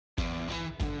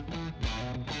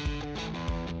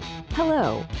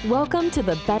Hello, welcome to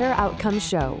the Better Outcomes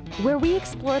Show, where we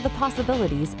explore the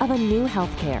possibilities of a new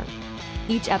healthcare.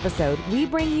 Each episode, we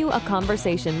bring you a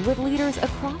conversation with leaders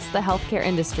across the healthcare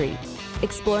industry,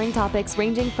 exploring topics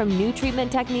ranging from new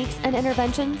treatment techniques and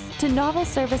interventions to novel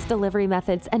service delivery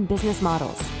methods and business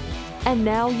models. And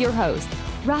now your host,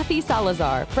 Rafi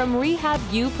Salazar from Rehab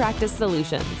U Practice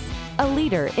Solutions, a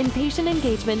leader in patient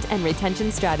engagement and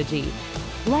retention strategy.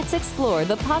 Let's explore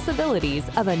the possibilities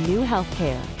of a new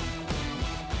healthcare.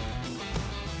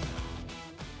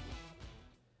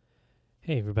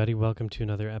 Hey everybody, welcome to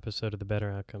another episode of the Better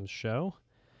Outcomes Show.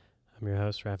 I'm your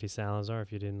host, Rafi Salazar,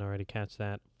 if you didn't already catch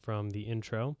that from the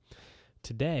intro.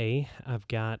 Today, I've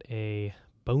got a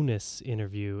bonus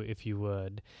interview, if you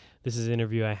would. This is an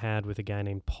interview I had with a guy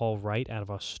named Paul Wright out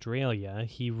of Australia.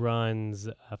 He runs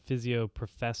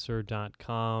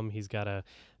physioprofessor.com. He's got a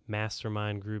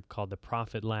mastermind group called the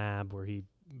Profit Lab, where he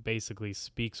basically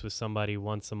speaks with somebody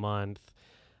once a month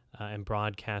and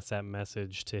broadcasts that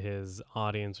message to his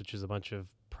audience, which is a bunch of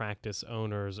practice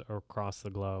owners across the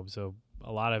globe. So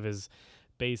a lot of his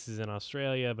base is in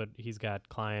Australia, but he's got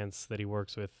clients that he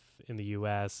works with in the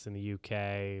US, in the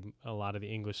UK, a lot of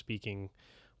the English-speaking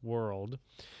world.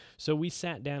 So we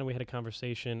sat down and we had a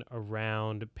conversation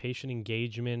around patient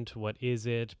engagement. What is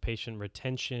it? Patient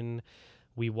retention.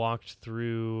 We walked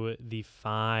through the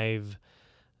 5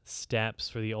 steps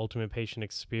for the ultimate patient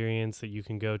experience that you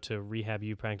can go to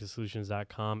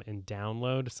rehabupracticesolutions.com and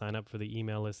download. Sign up for the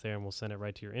email list there and we'll send it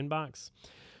right to your inbox.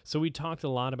 So we talked a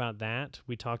lot about that.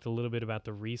 We talked a little bit about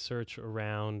the research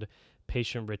around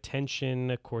patient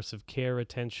retention, course of care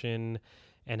retention,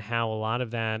 and how a lot of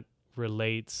that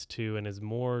relates to and is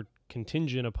more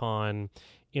contingent upon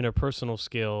interpersonal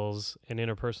skills and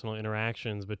interpersonal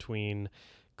interactions between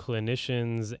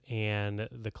clinicians and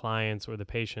the clients or the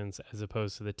patients, as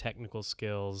opposed to the technical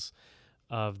skills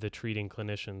of the treating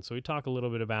clinician. So we talk a little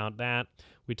bit about that.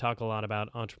 We talk a lot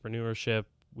about entrepreneurship.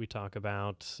 We talk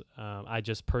about, I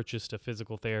just purchased a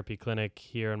physical therapy clinic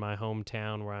here in my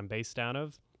hometown where I'm based out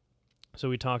of. So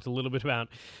we talked a little bit about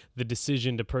the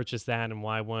decision to purchase that and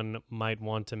why one might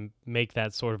want to make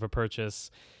that sort of a purchase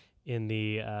in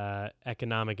the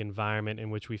economic environment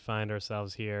in which we find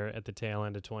ourselves here at the tail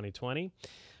end of 2020.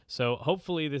 So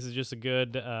hopefully this is just a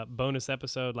good bonus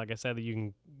episode, like I said, that you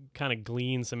can kind of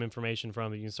glean some information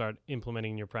from that you can start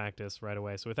implementing in your practice right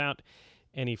away. So without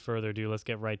any further ado, let's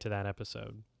get right to that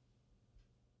episode.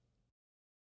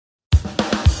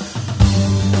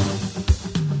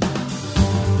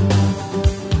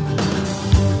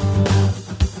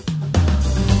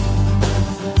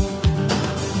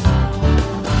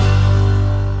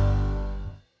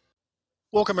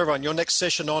 Welcome everyone, your next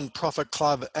session on Profit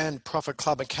Club and Profit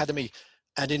Club Academy.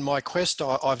 And in my quest,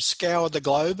 I've scoured the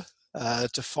globe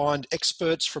to find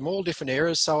experts from all different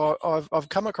areas. So I've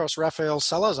come across Rafael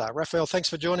Salazar. Rafael, thanks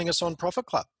for joining us on Profit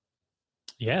Club.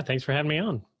 Yeah, thanks for having me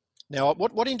on. Now,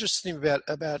 what interests me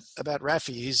about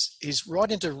Rafi is right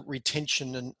into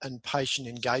retention and patient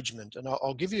engagement. And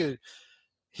I'll give you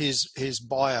his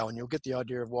bio and you'll get the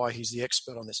idea of why he's the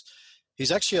expert on this.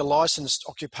 He's actually a licensed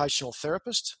occupational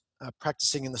therapist,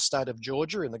 practicing in the state of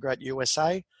Georgia in the great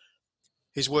USA.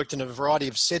 He's worked in a variety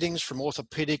of settings from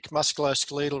orthopedic,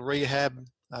 musculoskeletal rehab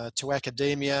to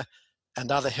academia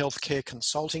and other healthcare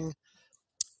consulting.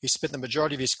 He spent the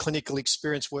majority of his clinical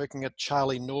experience working at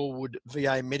Charlie Norwood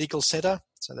VA Medical Center,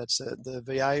 so that's the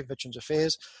VA, Veterans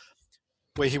Affairs,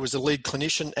 where he was the lead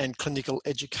clinician and clinical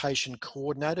education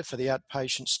coordinator for the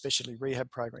outpatient specialty rehab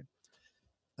program.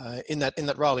 In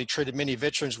that role, he treated many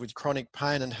veterans with chronic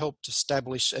pain and helped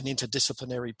establish an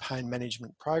interdisciplinary pain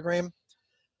management program.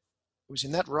 It was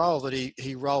in that role that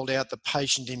he rolled out the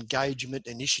Patient Engagement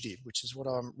Initiative, which is what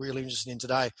I'm really interested in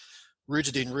today,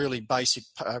 rooted in really basic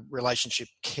relationship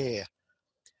care.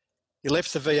 He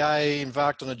left the VA,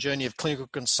 embarked on a journey of clinical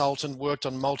consultant, worked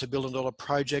on multi-billion-dollar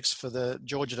projects for the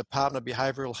Georgia Department of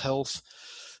Behavioral Health,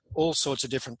 all sorts of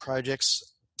different projects.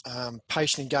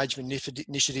 Patient engagement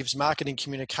initiatives, marketing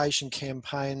communication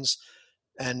campaigns,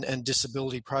 and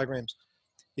disability programs.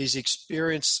 His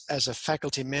experience as a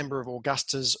faculty member of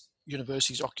Augusta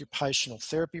University's occupational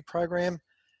therapy program,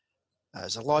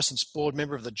 as a licensed board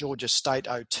member of the Georgia State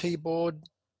OT Board,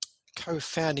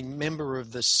 co-founding member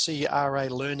of the CRA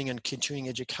Learning and Continuing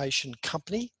Education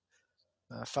Company,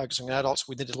 focusing on adults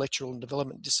with intellectual and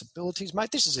development disabilities. Mate,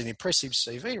 this is an impressive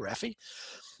CV, Rafi.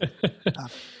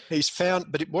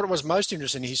 But what was most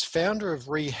interesting, he's founder of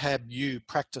Rehab U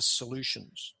Practice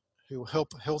Solutions, who help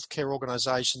healthcare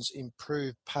organisations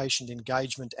improve patient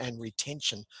engagement and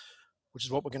retention, which is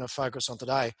what we're going to focus on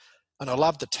today. And I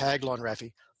love the tagline,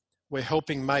 Rafi. We're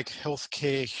helping make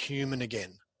healthcare human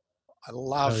again. I Oh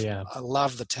love, yeah. I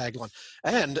love the tagline.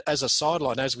 And as a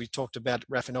sideline, as we talked about,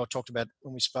 Raf and I talked about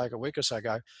when we spoke a week or so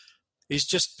ago, he's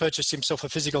just purchased himself a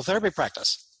physical therapy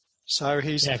practice. So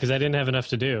he's, Yeah, because I didn't have enough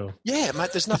to do. yeah,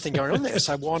 mate, there's nothing going on there.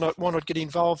 So why not get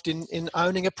involved in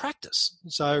owning a practice?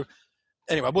 So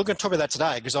anyway, we're going to talk about that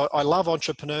today because I love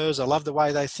entrepreneurs. I love the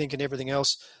way they think and everything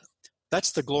else.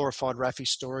 That's the glorified Rafi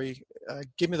story.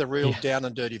 Give me the real Yeah. down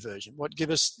and dirty version. Give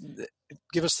us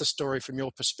the story from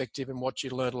your perspective and what you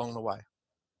learned along the way.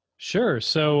 Sure.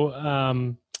 So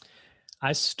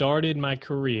I started my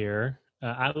career.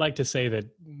 I like to say that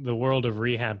the world of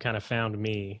rehab kind of found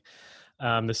me.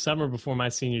 The summer before my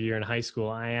senior year in high school,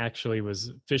 I actually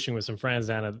was fishing with some friends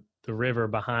down at the river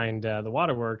behind the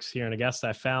waterworks here in Augusta.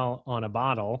 I fell on a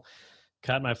bottle,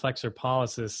 cut my flexor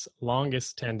pollicis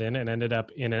longus tendon, and ended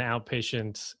up in an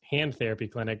outpatient hand therapy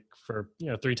clinic for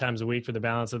 3 times a week for the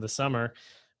balance of the summer,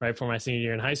 right before my senior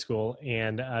year in high school,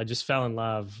 and just fell in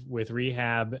love with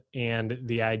rehab and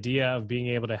the idea of being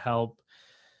able to help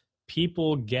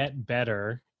people get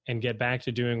better and get back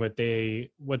to doing what they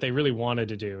really wanted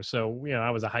to do. So,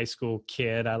 I was a high school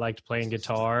kid. I liked playing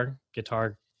guitar.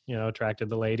 Guitar, attracted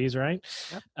the ladies, right?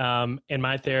 Yep. And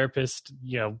my therapist,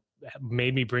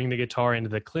 made me bring the guitar into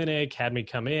the clinic, had me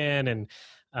come in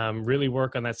and really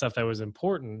work on that stuff that was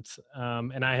important.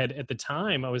 And I had, at the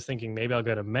time, I was thinking maybe I'll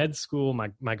go to med school.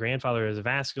 My grandfather is a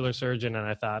vascular surgeon, and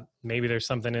I thought maybe there's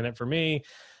something in it for me.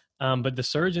 But the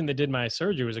surgeon that did my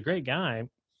surgery was a great guy.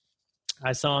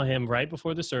 I saw him right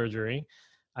before the surgery.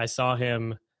 I saw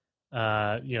him,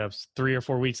 3 or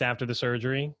 4 weeks after the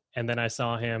surgery, and then I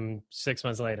saw him 6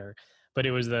 months later. But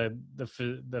it was the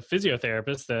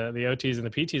physiotherapist, the OTs and the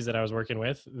PTs that I was working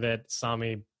with that saw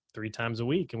me 3 times a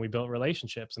week, and we built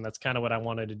relationships, and that's kind of what I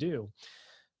wanted to do.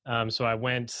 So I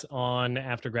went on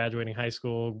after graduating high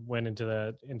school, went into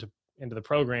the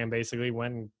program, basically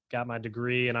went and got my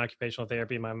degree in occupational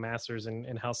therapy, my master's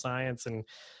in health science,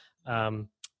 and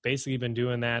basically been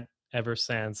doing that ever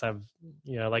since. I've,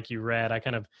 like you read, I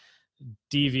kind of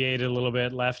deviated a little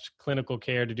bit, left clinical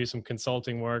care to do some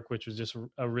consulting work, which was just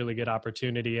a really good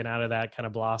opportunity. And out of that kind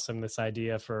of blossomed this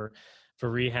idea for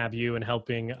Rehab U and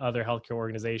helping other healthcare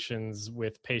organizations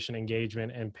with patient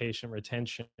engagement and patient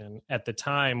retention. At the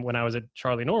time when I was at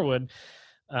Charlie Norwood,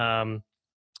 I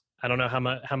don't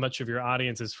know how much of your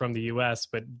audience is from the US,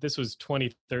 but this was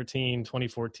 2013,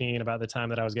 2014, about the time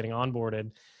that I was getting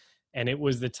onboarded. And it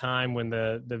was the time when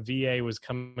the VA was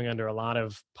coming under a lot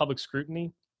of public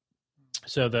scrutiny.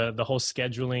 So the whole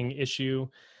scheduling issue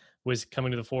was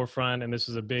coming to the forefront. And this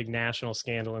was a big national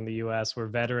scandal in the US where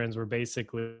veterans were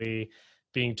basically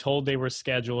being told they were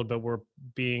scheduled, but were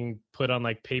being put on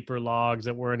like paper logs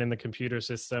that weren't in the computer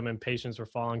system, and patients were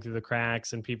falling through the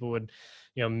cracks, and people would,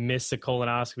 miss a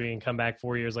colonoscopy and come back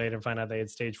 4 years later and find out they had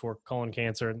stage 4 colon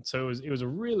cancer. And so it was a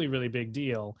really, really big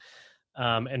deal.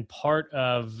 And part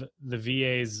of the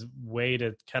VA's way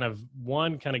to kind of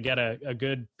get a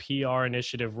good PR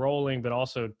initiative rolling, but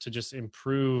also to just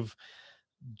improve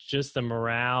just the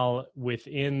morale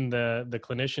within the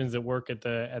clinicians that work at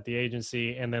the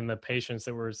agency, and then the patients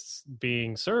that were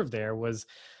being served there, was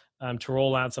to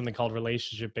roll out something called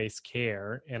relationship-based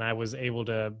care. And I was able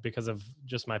to, because of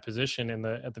just my position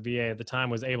at the VA at the time,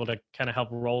 was able to kind of help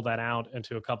roll that out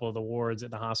into a couple of the wards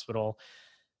at the hospital,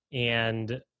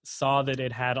 and saw that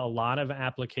it had a lot of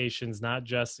applications, not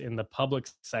just in the public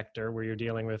sector where you're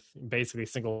dealing with basically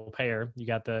single payer. You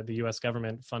got the US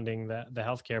government funding the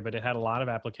healthcare, but it had a lot of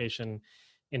application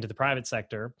into the private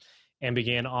sector, and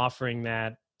began offering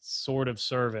that sort of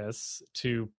service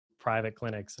to private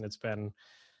clinics. And it's been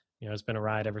a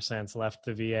ride ever since. Left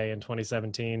the VA in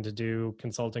 2017 to do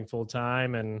consulting full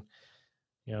time, and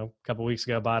a couple of weeks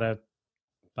ago bought a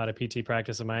PT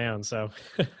practice of my own. So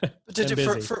Did you,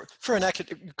 busy. for an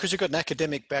because you've got an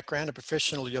academic background, a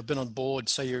professional, you've been on board,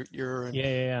 so you're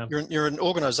an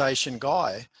organization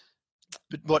guy.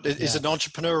 But what is an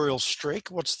entrepreneurial streak?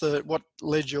 What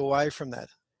led you away from that?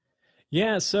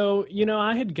 Yeah, so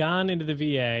I had gone into the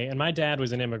VA, and my dad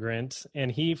was an immigrant,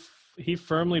 and he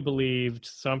firmly believed.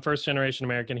 So I'm first generation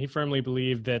American. He firmly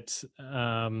believed that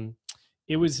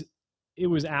it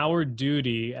was our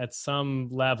duty at some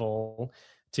level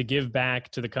to give back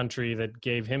to the country that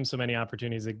gave him so many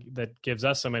opportunities, that gives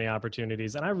us so many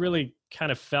opportunities. And I really kind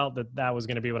of felt that was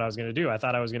going to be what I was going to do. I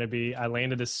thought I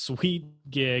landed this sweet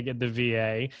gig at the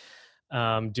VA,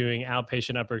 doing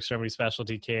outpatient upper extremity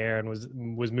specialty care, and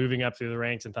was moving up through the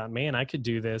ranks, and thought, man, I could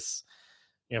do this,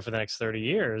 for the next 30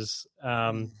 years.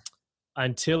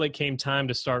 Until it came time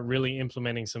to start really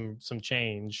implementing some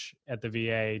change at the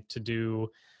VA to do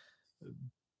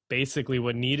basically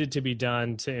what needed to be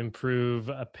done to improve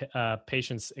a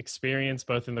patient's experience,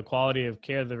 both in the quality of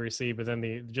care they receive, but then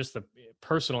the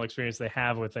personal experience they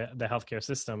have with the healthcare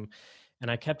system. And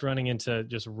I kept running into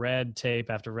just red tape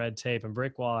after red tape and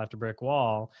brick wall after brick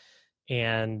wall.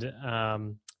 And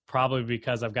probably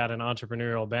because I've got an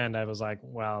entrepreneurial bend, I was like,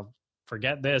 well,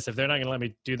 forget this. If they're not going to let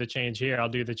me do the change here, I'll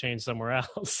do the change somewhere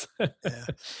else. Yeah.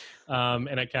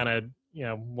 And it kind of,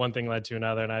 one thing led to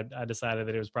another, and I decided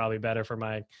that it was probably better for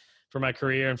my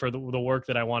career and for the work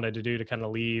that I wanted to do to kind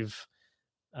of leave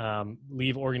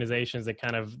organizations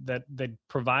that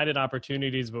provided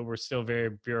opportunities, but were still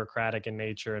very bureaucratic in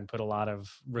nature and put a lot of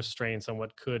restraints on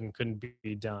what could and couldn't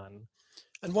be done.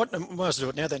 And what, and let's do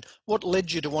it now then, what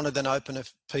led you to want to then open a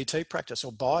PT practice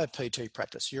or buy a PT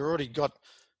practice? You already got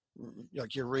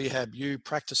like your rehab,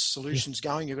 practice solutions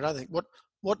going, you've got other things.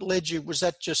 What led you, was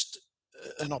that just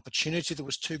an opportunity that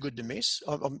was too good to miss?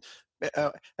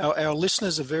 Our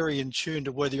listeners are very in tune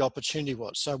to where the opportunity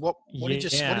was. So what did you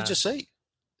see?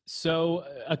 So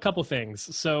a couple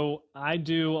things. So I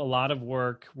do a lot of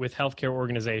work with healthcare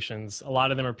organizations. A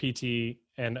lot of them are PT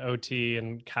and OT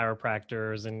and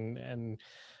chiropractors, and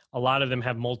a lot of them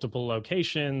have multiple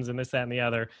locations and this, that, and the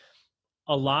other.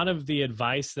 A lot of the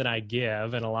advice that I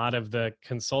give and a lot of the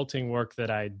consulting work that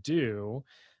I do,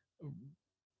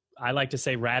 I like to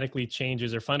say radically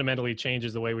changes or fundamentally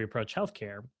changes the way we approach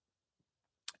healthcare.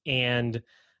 And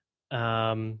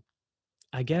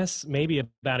I guess maybe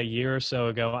about a year or so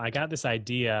ago, I got this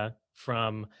idea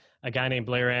from a guy named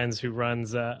Blair Enns, who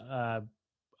runs a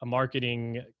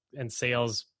marketing and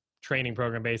sales training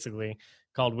program, basically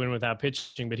called Win Without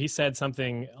Pitching. But he said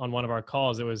something on one of our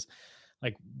calls. It was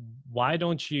like, why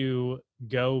don't you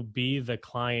go be the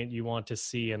client you want to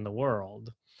see in the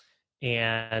world?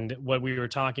 And what we were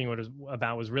talking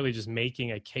about was really just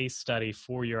making a case study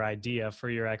for your idea, for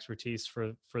your expertise,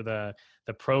 for the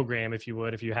program, if you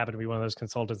would, if you happen to be one of those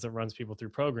consultants that runs people through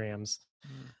programs.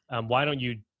 Why don't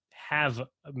you have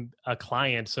a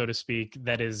client, so to speak,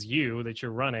 that is you, that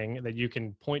you're running, that you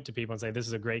can point to people and say, this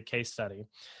is a great case study.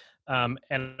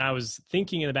 And I was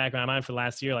thinking in the back of my mind for the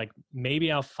last year, like,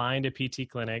 maybe I'll find a PT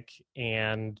clinic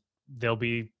and they'll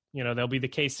be the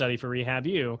case study for Rehab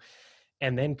U.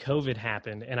 And then COVID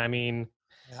happened. And I mean,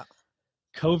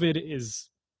 COVID is,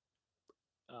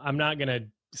 I'm not going to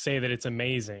say that it's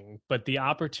amazing, but the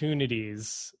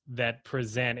opportunities that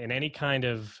present in any kind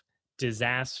of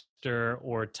disaster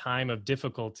or time of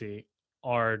difficulty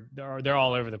they're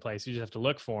all over the place. You just have to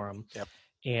look for them. Yep.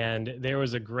 And there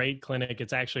was a great clinic.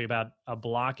 It's actually about a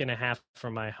block and a half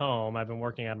from my home. I've been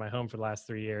working out of my home for the last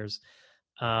 3 years.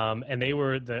 And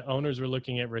the owners were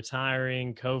looking at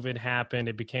retiring. COVID happened.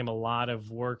 It became a lot of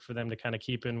work for them to kind of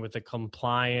keep in with the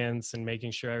compliance and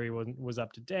making sure everyone was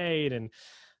up to date, and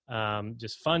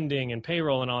just funding and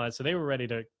payroll and all that. So they were ready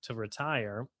to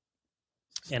retire.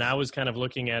 And I was kind of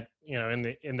looking at,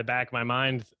 in the back of my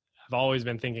mind, I've always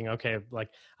been thinking, okay, like,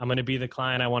 I'm going to be the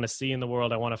client I want to see in the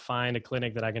world. I want to find a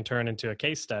clinic that I can turn into a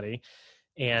case study.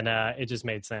 And it just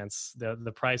made sense.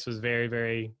 The price was very,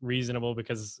 very reasonable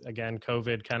because, again,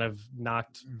 COVID kind of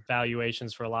knocked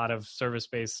valuations for a lot of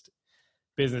service-based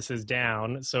businesses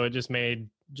down. So it just made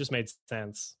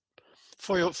sense.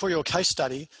 For your case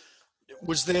study,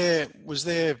 was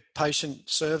there patient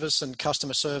service and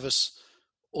customer service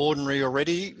ordinary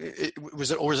already?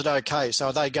 Was it okay? So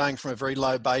are they going from a very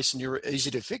low base and you're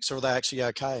easy to fix, or are they actually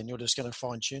okay and you're just going to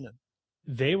fine tune it?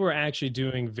 They were actually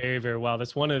doing very, very well.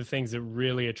 That's one of the things that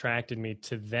really attracted me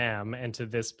to them and to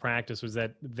this practice, was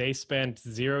that they spent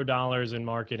 $0 in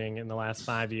marketing in the last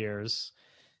 5 years,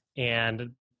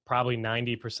 and probably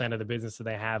 90% of the business that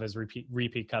they have is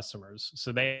repeat customers.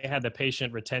 So they had the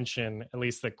patient retention, at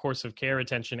least the course of care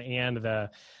retention, and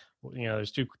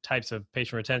there's two types of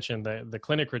patient retention, the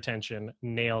clinic retention,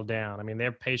 nailed down. I mean,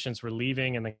 their patients were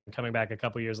leaving and then coming back a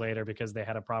couple of years later because they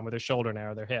had a problem with their shoulder now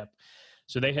or their hip.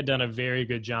 So they had done a very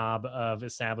good job of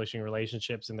establishing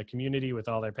relationships in the community with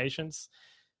all their patients.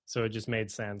 So it just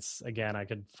made sense. Again, I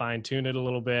could fine tune it a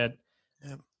little bit,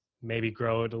 maybe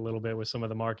grow it a little bit with some of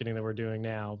the marketing that we're doing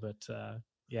now. But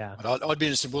yeah, I'd be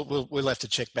interested. We'll have to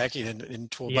check back in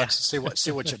 12 months and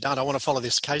see what you've done. I want to follow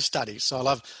this case study. So I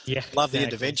love the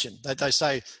intervention. They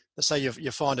say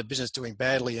you find a business doing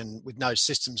badly and with no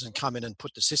systems, and come in and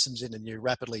put the systems in, and you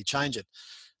rapidly change it.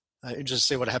 Interested to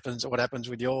see what happens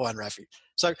with your one, Rafi.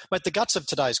 So, but the guts of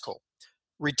today's call: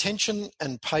 retention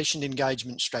and patient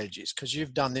engagement strategies. Because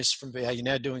you've done this from VA, you're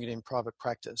now doing it in private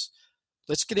practice.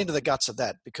 Let's get into the guts of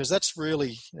that, because that's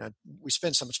really, we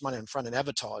spend so much money on front end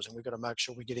advertising. We've got to make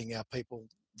sure we're getting our people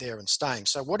there and staying.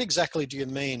 So, what exactly do you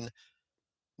mean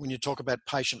when you talk about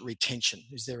patient retention?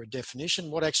 Is there a definition?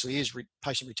 What actually is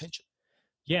patient retention?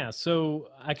 Yeah, so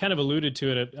I kind of alluded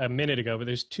to it a minute ago, but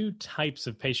there's two types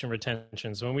of patient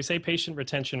retention. So when we say patient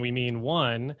retention, we mean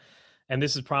one, and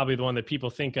this is probably the one that people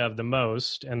think of the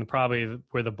most, and probably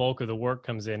where the bulk of the work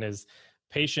comes in, is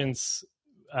patients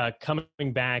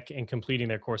coming back and completing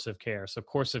their course of care. So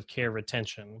course of care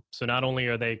retention. So not only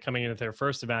are they coming in at their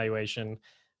first evaluation,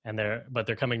 but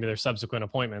they're coming to their subsequent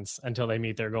appointments until they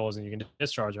meet their goals and you can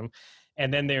discharge them.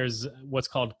 And then there's what's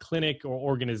called clinic or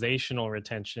organizational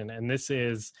retention. And this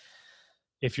is,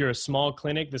 if you're a small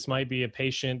clinic, this might be a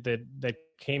patient that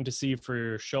came to see you for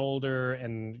your shoulder,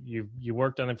 and you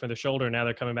worked on them for the shoulder. Now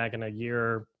they're coming back in a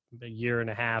year and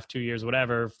a half, 2 years,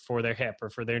 whatever, for their hip or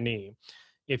for their knee.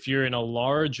 If you're in a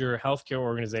larger healthcare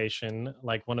organization,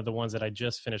 like one of the ones that I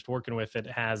just finished working with, it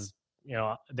has,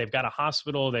 they've got a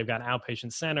hospital, they've got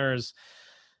outpatient centers.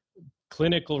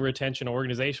 Clinical retention,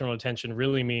 organizational retention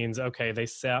really means, okay, they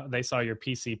saw your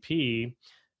PCP,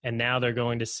 and now they're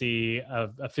going to see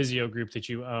a physio group that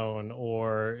you own,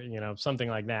 or something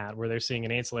like that, where they're seeing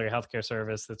an ancillary healthcare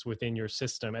service that's within your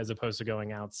system as opposed to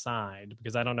going outside.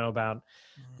 Because I don't know about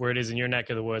where it is in your neck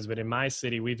of the woods, but in my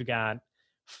city, we've got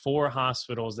 4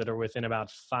 hospitals that are within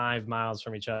about 5 miles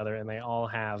from each other, and they all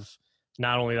have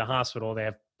not only the hospital, they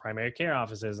have primary care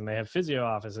offices, and they have physio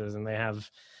offices, and they have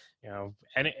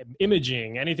any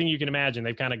imaging, anything you can imagine.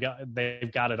 They've got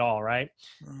it all, right?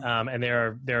 And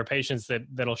there are patients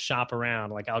that'll shop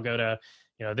around. Like, I'll go to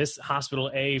this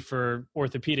hospital A for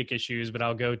orthopedic issues, but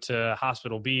I'll go to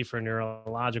hospital B for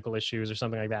neurological issues or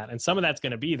something like that. And some of that's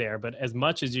going to be there, but as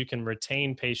much as you can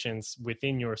retain patients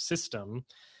within your system,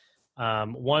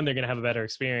 one, they're going to have a better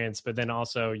experience, but then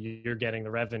also you're getting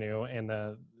the revenue and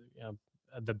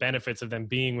the benefits of them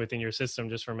being within your system,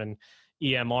 just from an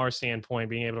EMR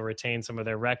standpoint, being able to retain some of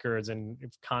their records and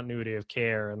continuity of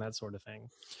care and that sort of thing.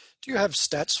 Do you have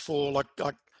stats for like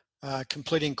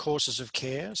completing courses of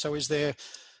care? So is there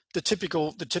the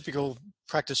typical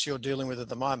practice you're dealing with at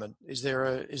the moment? Is there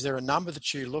a number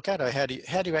that you look at, or how do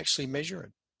you actually measure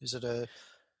it? Is it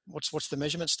what's the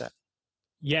measurement stat?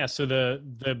 Yeah, so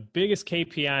the biggest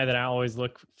KPI that I always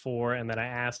look for and that I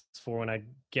ask for when I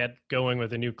get going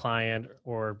with a new client,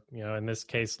 or in this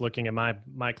case, looking at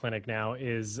my clinic now,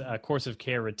 is course of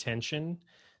care retention.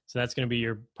 So that's going to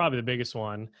be probably the biggest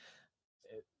one.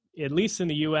 At least in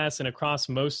the U.S. and across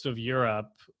most of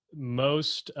Europe,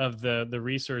 most of the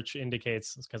research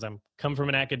indicates, because I'm come from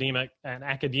an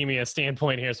academia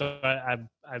standpoint here, so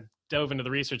I dove into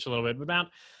the research a little bit. About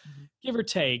give or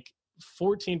take,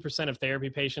 14% of therapy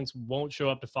patients won't show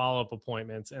up to follow-up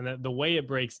appointments. And the way it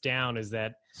breaks down is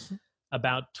that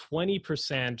about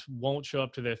 20% won't show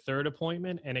up to their third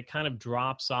appointment, and it kind of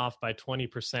drops off by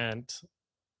 20%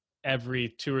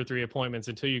 every 2 or 3 appointments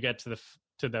until you get to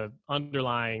the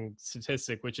underlying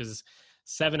statistic, which is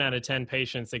 7 out of 10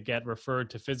 patients that get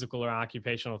referred to physical or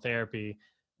occupational therapy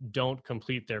don't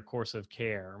complete their course of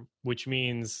care, which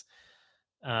means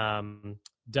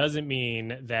doesn't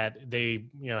mean that they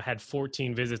had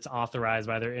 14 visits authorized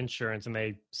by their insurance and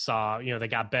they saw they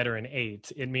got better in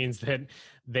 8. It means that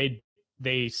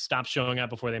they stopped showing up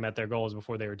before they met their goals,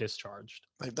 before they were discharged.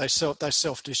 They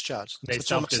self-discharge.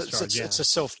 It's a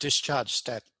self-discharge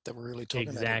stat that we're really talking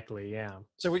about. Exactly, yeah.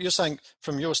 So what you're saying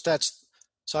from your stats,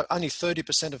 so only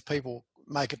 30% of people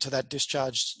make it to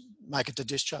discharge.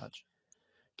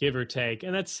 Give or take.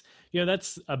 And that's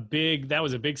that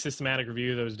was a big systematic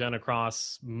review that was done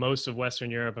across most of Western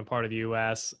Europe and part of the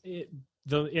US. In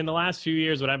the last few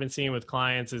years, what I've been seeing with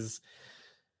clients is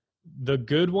the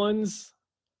good ones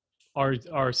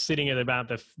are sitting at about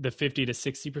the 50 to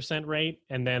 60% rate.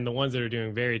 And then the ones that are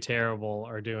doing very terrible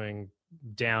are doing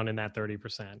down in that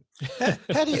 30%.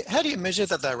 How do you measure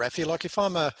that though, Rafi? Like, if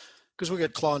because we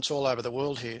get clients all over the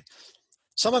world here,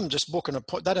 some of them just book an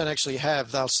appointment. They don't actually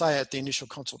they'll say at the initial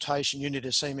consultation, you need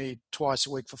to see me twice a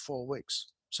week for 4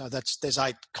 weeks. So there's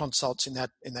 8 consults in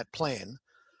that plan.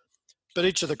 But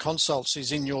each of the consults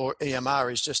is in your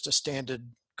EMR is just a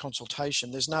standard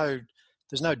consultation. There's no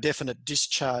definite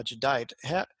discharge date.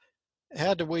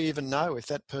 How do we even know if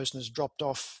that person has dropped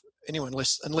off anyway,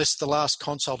 unless the last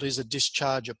consult is a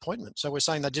discharge appointment? So we're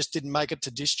saying they just didn't make it to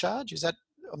discharge? Is that,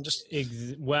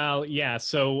 well, yeah.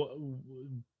 So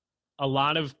a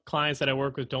lot of clients that I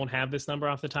work with don't have this number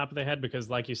off the top of their head because,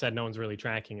 like you said, no one's really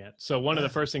tracking it. So one of the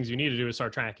first things you need to do is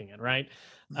start tracking it, right?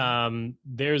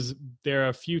 There are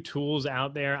a few tools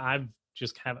out there. I've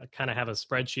just have a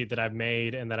spreadsheet that I've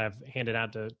made and that I've handed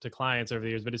out to clients over the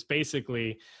years. But it's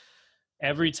basically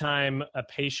every time a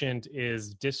patient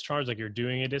is discharged, like you're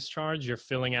doing a discharge, you're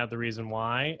filling out the reason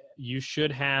why. You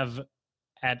should have,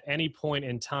 at any point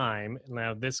in time,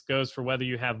 now this goes for whether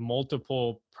you have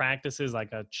multiple practices,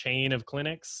 like a chain of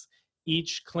clinics,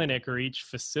 each clinic or each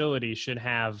facility should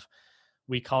have,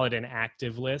 we call it an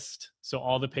active list. So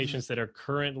all the patients that are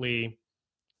currently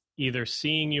either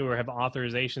seeing you or have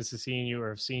authorizations to seeing you or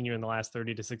have seen you in the last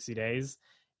 30 to 60 days.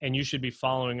 And you should be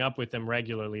following up with them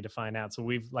regularly to find out. So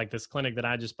we've, like this clinic that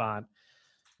I just bought,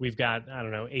 we've got, I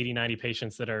don't know, 80, 90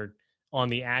 patients that are on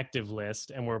the active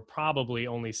list. And we're probably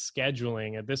only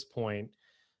scheduling at this point,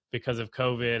 because of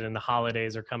COVID and the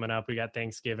holidays are coming up. We got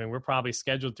Thanksgiving. We're probably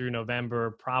scheduled through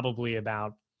November, probably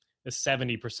about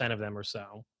 70% of them or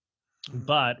so.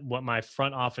 But what my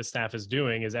front office staff is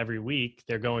doing is every week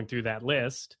they're going through that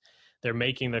list. They're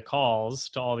making the calls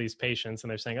to all these patients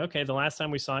and they're saying, okay, the last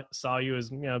time we saw you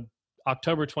is,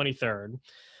 October 23rd.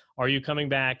 Are you coming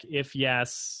back? If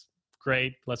yes,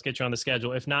 great. Let's get you on the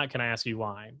schedule. If not, can I ask you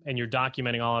why? And you're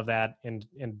documenting all of that in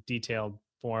detailed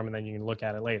form, and then you can look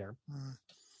at it later.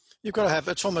 You've got to have,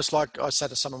 it's almost like I say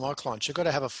to some of my clients, you've got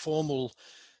to have a formal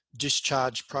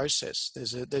discharge process.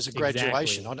 There's a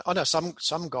graduation. Exactly. I know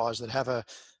some guys that have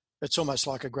it's almost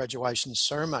like a graduation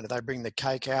ceremony. They bring the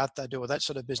cake out, they do all that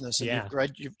sort of business. And Yeah.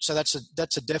 So that's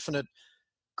a definite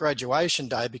graduation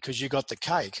day because you got the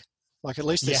cake. Like at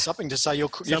least there's something to say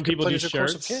you've completed your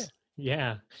course of care.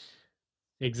 Yeah,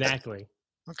 exactly.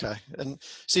 Okay. And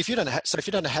see, if you don't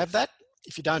have that,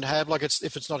 if you don't have, like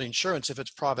if it's not insurance, if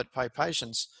it's private pay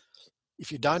patients,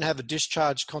 if you don't have a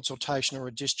discharge consultation or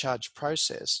a discharge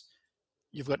process,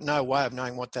 you've got no way of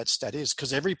knowing what that stat is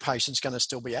because every patient's going to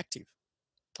still be active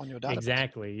on your database.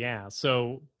 Exactly. Yeah.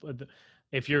 So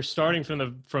if you're starting from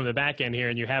the back end here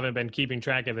and you haven't been keeping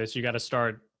track of this, you got to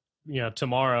start,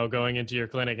 tomorrow going into your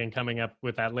clinic and coming up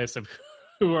with that list of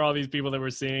who are all these people that we're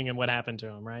seeing and what happened to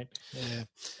them, right? Yeah.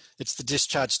 It's the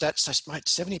discharge stats. So, mate,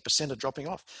 70% are dropping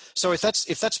off. So if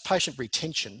that's patient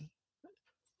retention,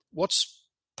 what's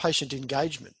patient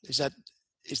engagement? Is that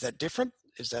different?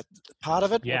 Is that part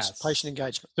of it? Yes. What's patient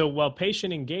engagement? So,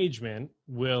 patient engagement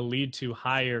will lead to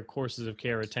higher courses of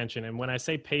care retention. And when I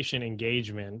say patient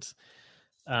engagement,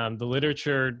 the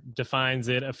literature defines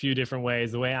it a few different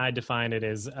ways. The way I define it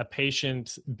is a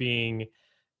patient being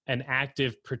an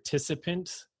active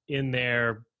participant in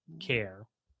their care.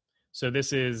 So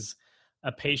this is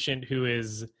a patient who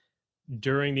is,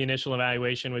 during the initial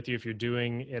evaluation with you, if you're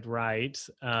doing it right,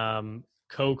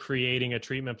 co-creating a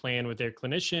treatment plan with their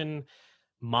clinician,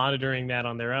 monitoring that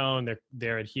on their own.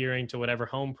 They're adhering to whatever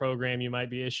home program you might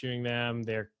be issuing them.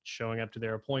 They're showing up to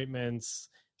their appointments.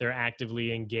 They're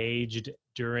actively engaged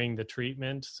during the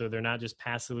treatment. So they're not just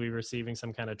passively receiving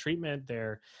some kind of treatment.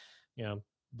 They're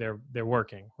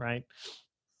working, right?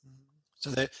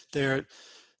 So they're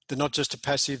not just a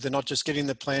passive. They're not just getting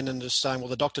the plan and just saying, well,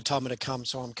 the doctor told me to come,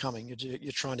 so I'm coming.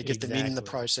 You're trying to get them in the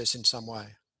process in some way.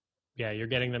 Yeah, you're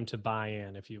getting them to buy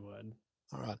in, if you would.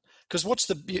 All right. Because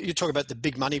you talk about the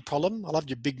big money problem. I loved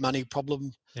your big money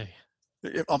problem.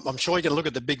 Yeah. I'm sure you're going to look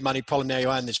at the big money problem now you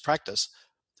own this practice.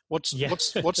 What's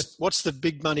the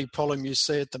big money problem you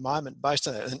see at the moment based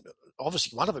on that? And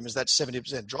obviously one of them is that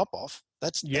 70% drop off.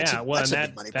 That's a big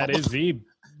money problem. That is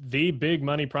the big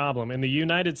money problem in the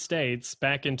United States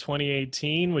back in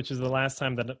 2018, which is the last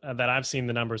time that I've seen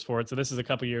the numbers for it. So this is a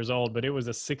couple years old, but it was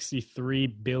a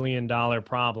 $63 billion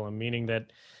problem, meaning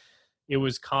that it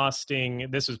was costing,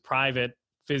 this was private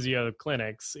physio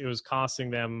clinics. It was costing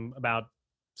them about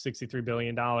 $63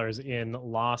 billion in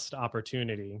lost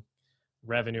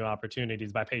revenue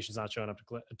opportunities by patients not showing up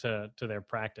to their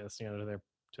practice,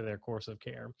 to their course of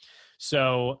care.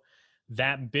 So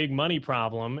that big money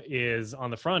problem is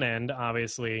on the front end.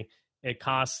 Obviously, it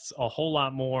costs a whole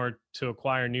lot more to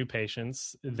acquire new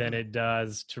patients than it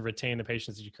does to retain the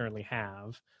patients that you currently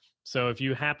have. So if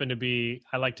you happen to be,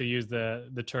 I like to use the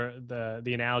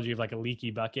analogy of like a leaky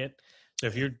bucket. So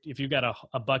if you've got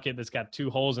a bucket that's got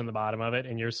two holes in the bottom of it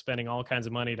and you're spending all kinds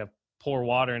of money to pour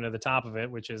water into the top of it,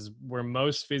 which is where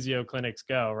most physio clinics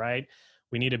go, right?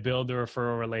 We need to build the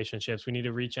referral relationships. We need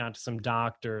to reach out to some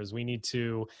doctors. We need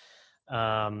to,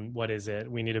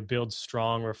 we need to build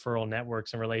strong referral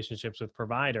networks and relationships with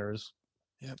providers.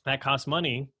 Yep. That costs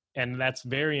money. And that's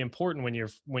very important when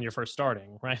you're first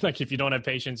starting, right? Like if you don't have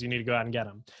patients, you need to go out and get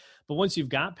them. But once you've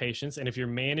got patients, and if you're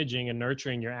managing and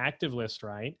nurturing your active list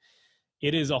right,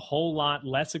 it is a whole lot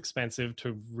less expensive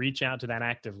to reach out to that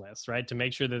active list, right? To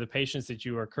make sure that the patients that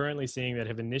you are currently seeing that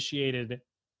have initiated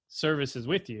services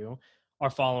with you are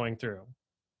following through.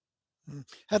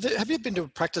 Have you been to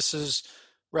practices,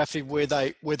 Rafi, where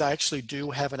they actually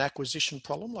do have an acquisition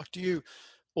problem? Like do you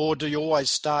always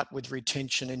start with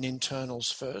retention and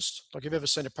internals first? Like have you ever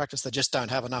seen a practice that just don't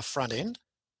have enough front end?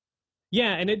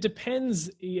 Yeah, and it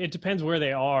depends where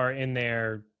they are in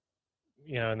their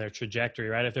in their trajectory,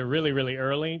 right? If they're really, really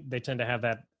early, they tend to have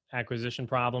that acquisition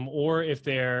problem, or if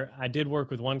I did work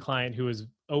with one client who was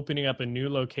opening up a new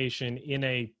location in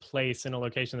a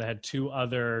location that had two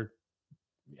other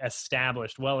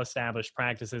well-established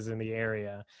practices in the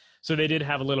area. So they did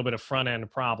have a little bit of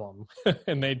front-end problem,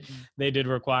 and they did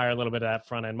require a little bit of that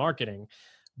front-end marketing.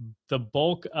 The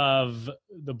bulk of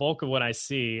what I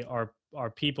see are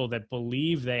people that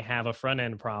believe they have a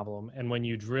front-end problem, and when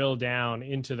you drill down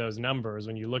into those numbers,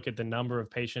 when you look at the number of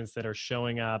patients that are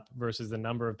showing up versus the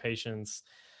number of patients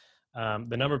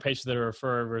that are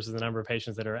referred versus the number of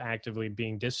patients that are actively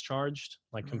being discharged,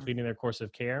 like completing their course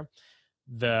of care,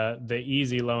 the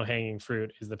easy low-hanging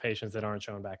fruit is the patients that aren't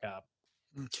showing back up.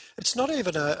 It's not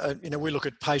even we look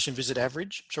at patient visit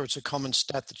average. I'm sure it's a common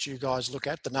stat that you guys look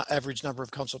at, the average number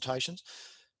of consultations,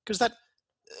 because that,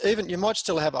 even you might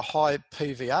still have a high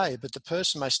PVA, but the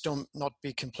person may still not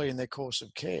be completing their course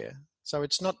of care. So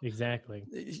it's not necessarily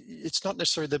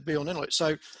the be all and end all.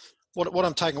 So what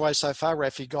I'm taking away so far,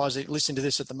 Rafi, guys that listen to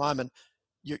this at the moment,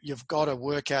 you've got to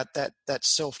work out that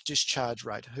self-discharge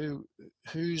rate.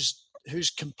 Who's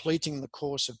completing the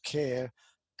course of care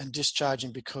and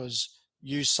discharging because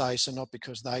you say so, not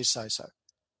because they say so.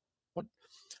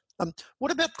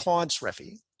 What about clients,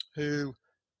 Rafi, who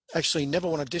actually never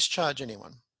want to discharge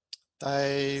anyone?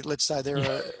 Let's say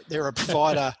they're a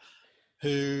provider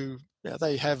who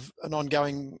they have an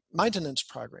ongoing maintenance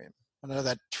program. I know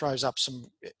that throws up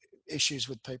some issues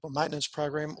with people. Maintenance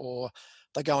program, or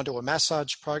they go into a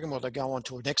massage program, or they go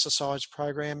onto an exercise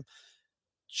program.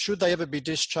 Should they ever be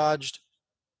discharged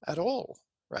at all,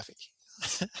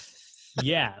 Rafi?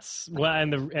 Yes. Well,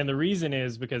 and the reason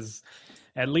is because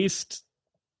at least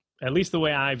the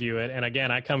way I view it, and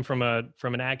again, I come from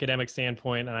an academic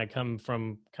standpoint, and I come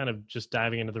from kind of just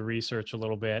diving into the research a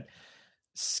little bit.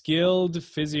 Skilled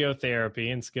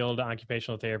physiotherapy and skilled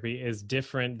occupational therapy is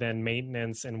different than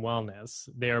maintenance and wellness.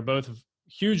 They are both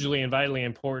hugely and vitally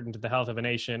important to the health of a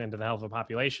nation and to the health of a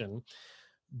population,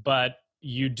 but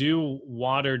you do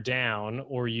water down,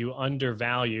 or you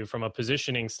undervalue from a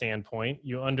positioning standpoint,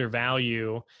 you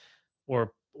undervalue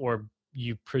or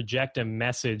you project a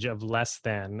message of less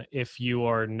than if you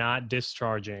are not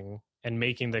discharging and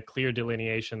making the clear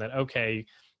delineation that, okay,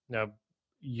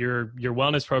 your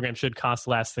wellness program should cost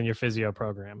less than your physio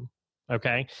program.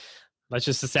 Okay. Let's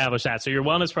just establish that. So your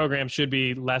wellness program should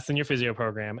be less than your physio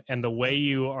program. And the way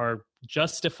you are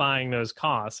justifying those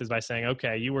costs is by saying,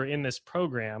 okay, you were in this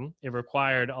program. It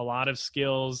required a lot of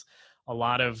skills, a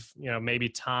lot of, maybe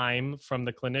time from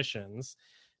the clinicians.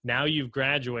 Now you've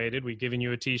graduated. We've given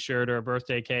you a t-shirt or a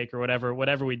birthday cake or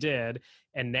whatever we did.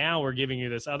 And now we're giving you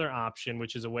this other option,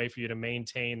 which is a way for you to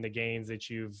maintain the gains that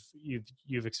you've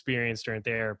experienced during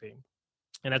therapy.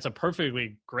 And that's a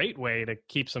perfectly great way to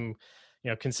keep some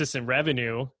consistent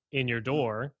revenue in your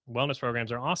door. Wellness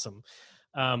programs are awesome.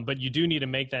 But you do need to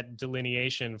make that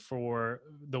delineation. For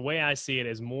the way I see it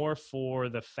is more for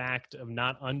the fact of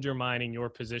not undermining your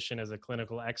position as a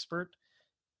clinical expert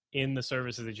in the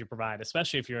services that you provide,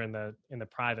 especially if you're in the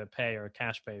private pay or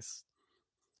cash-based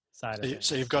side of things.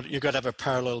 So you've got to have a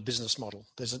parallel business model.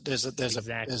 There's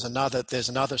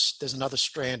another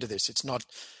strand to this. It's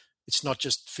not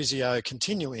just physio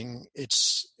continuing.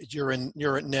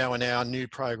 You're now in our new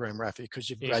program, Rafi, because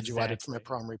you've graduated from a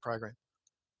primary program.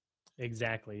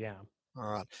 Exactly. Yeah.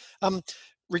 All right.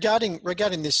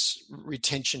 Regarding this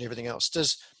retention, everything else,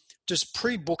 does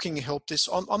pre-booking help this?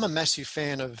 I'm a massive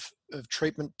fan of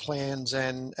treatment plans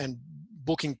and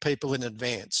booking people in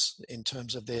advance in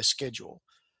terms of their schedule.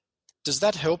 Does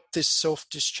that help this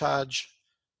self-discharge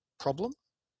problem?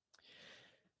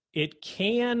 It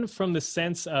can, from the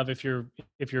sense of if you're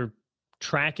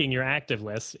tracking your active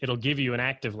list, it'll give you an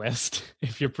active list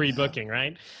if you're pre-booking,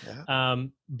 right? Yeah.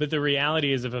 But the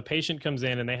reality is, if a patient comes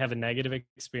in and they have a negative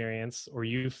experience, or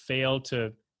you fail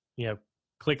to,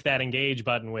 click that engage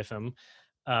button with them,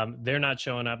 they're not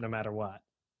showing up no matter what.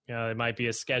 It might be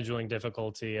a scheduling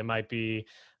difficulty. It might be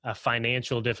a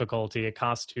financial difficulty. It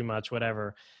costs too much,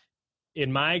 whatever. In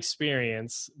my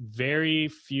experience, very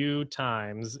few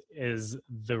times is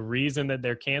the reason that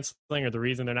they're canceling or the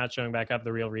reason they're not showing back up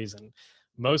the real reason.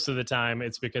 Most of the time,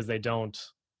 it's because they don't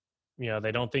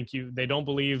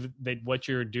believe that what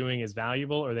you're doing is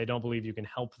valuable, or they don't believe you can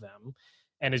help them.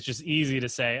 And it's just easy to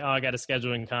say, oh, I got a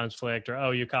scheduling conflict, or,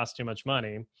 oh, you cost too much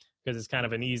money, because it's kind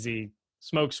of an easy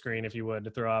smokescreen, if you would,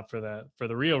 to throw out for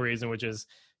the real reason, which is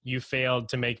you failed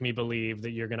to make me believe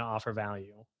that you're going to offer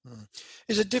value.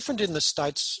 Is it different in the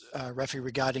States, Rafi,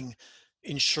 regarding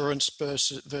insurance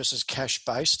versus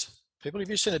cash-based people? Have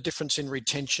you seen a difference in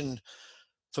retention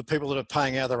for people that are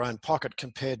paying out of their own pocket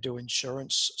compared to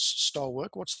insurance style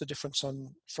work? What's the difference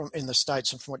in the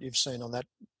States and from what you've seen on that?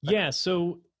 Yeah,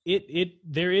 so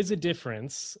There is a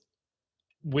difference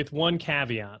with one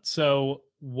caveat. So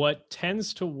what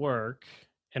tends to work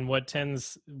and what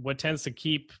tends to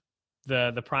keep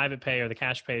the private pay or the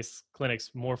cash pay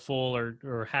clinics more full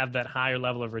or have that higher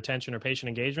level of retention or patient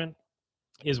engagement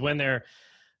is when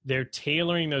they're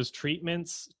tailoring those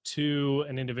treatments to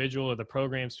an individual or the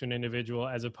programs to an individual,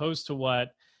 as opposed to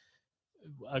what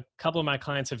a couple of my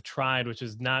clients have tried, which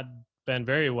has not been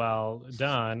very well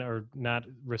done or not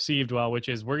received well, which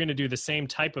is we're going to do the same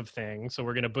type of thing. So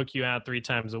we're going to book you out 3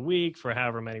 times a week for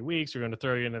however many weeks. We're going to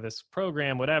throw you into this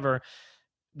program, whatever.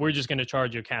 We're just going to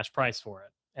charge you a cash price for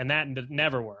it. And that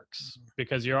never works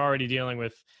because you're already dealing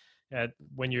with,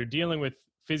 when you're dealing with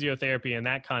physiotherapy in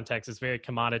that context, it's very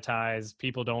commoditized.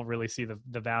 People don't really see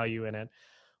the value in it.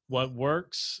 What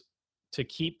works to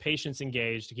keep patients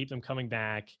engaged, to keep them coming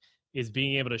back, is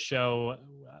being able to show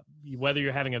whether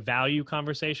you're having a value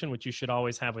conversation, which you should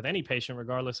always have with any patient,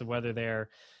 regardless of whether they're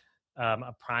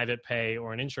a private pay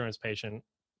or an insurance patient,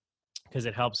 because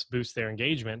it helps boost their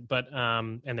engagement,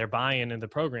 and their buy-in in the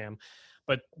program.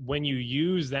 But when you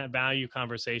use that value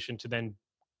conversation to then,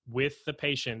 with the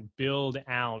patient, build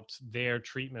out their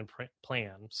treatment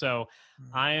plan. So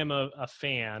I am a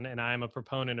fan and I am a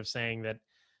proponent of saying that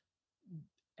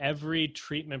every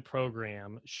treatment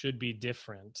program should be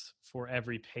different for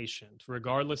every patient,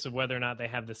 regardless of whether or not they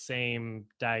have the same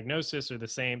diagnosis or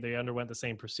they underwent the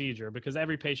same procedure, because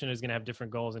every patient is going to have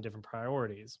different goals and different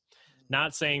priorities.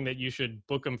 Not saying that you should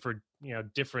book them for,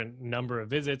 different number of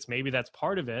visits. Maybe that's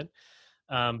part of it.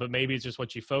 But maybe it's just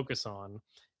what you focus on.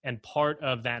 And part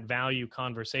of that value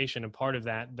conversation and part of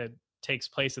that takes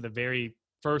place at the very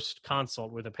first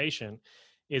consult with a patient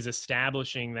is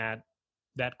establishing that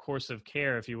course of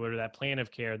care, if you would, or that plan of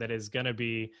care that is going to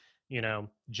be,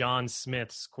 John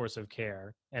Smith's course of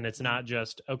care. And it's not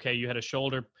just, okay, you had a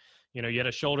shoulder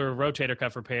rotator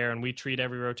cuff repair and we treat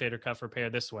every rotator cuff repair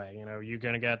this way. You're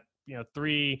going to get,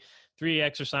 three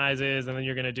exercises and then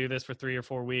you're going to do this for 3 or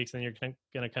 4 weeks and you're going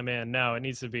to come in. No, it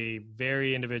needs to be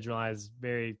very individualized,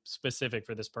 very specific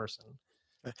for this person.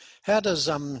 How does,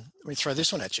 let me throw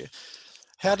this one at you.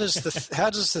 How does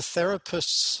the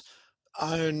therapist's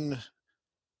own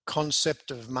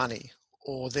concept of money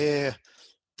or their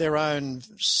own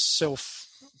self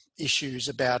issues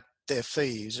about their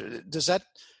fees, does that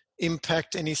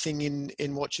impact anything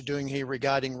in what you're doing here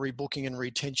regarding rebooking and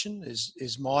retention?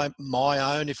 Is my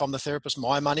own, if I'm the therapist,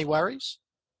 my money worries?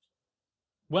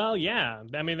 Well, yeah.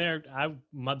 I mean,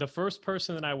 the first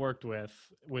person that I worked with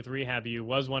RehabU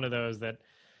was one of those that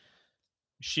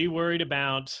she worried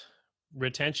about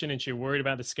retention and she worried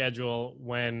about the schedule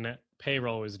when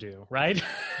payroll was due, right?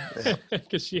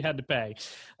 Because she had to pay.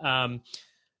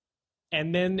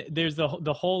 And then there's the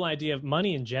whole idea of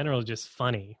money in general is just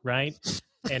funny, right?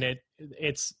 And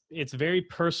it's very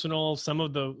personal. Some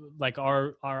of the, like,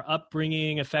 our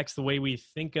upbringing affects the way we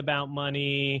think about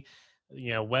money,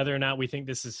 whether or not we think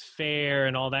this is fair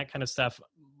and all that kind of stuff.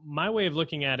 My way of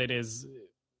looking at it is,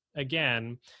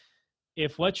 again,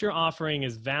 if what you're offering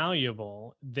is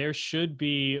valuable, there should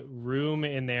be room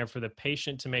in there for the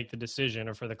patient to make the decision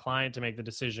or for the client to make the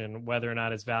decision whether or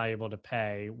not it's valuable to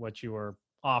pay what you are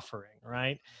offering,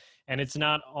 right? And it's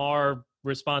not our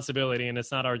responsibility and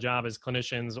it's not our job as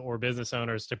clinicians or business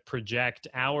owners to project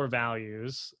our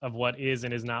values of what is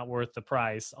and is not worth the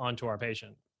price onto our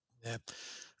patient. Yeah.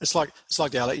 It's like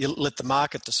you let the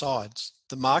market decide.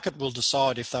 The market will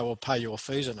decide if they will pay your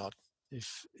fees or not.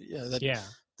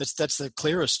 That's the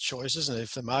clearest choice, isn't it?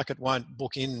 If the market won't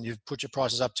book in and you've put your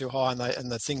prices up too high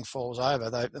and the thing falls over,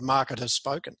 the market has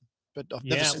spoken. But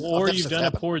you've done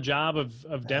a poor job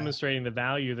of demonstrating the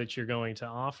value that you're going to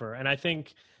offer. And I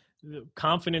think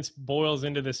confidence boils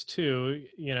into this too,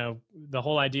 the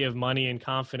whole idea of money and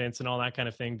confidence and all that kind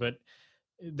of thing. But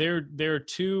there are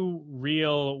two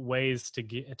real ways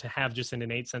to have just an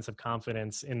innate sense of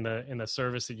confidence in the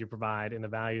service that you provide, in the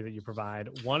value that you provide.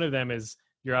 One of them is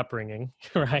your upbringing,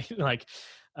 right? Like,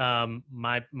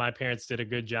 my parents did a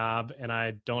good job and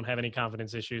I don't have any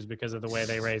confidence issues because of the way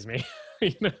they raised me.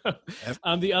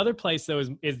 The other place though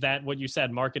is that what you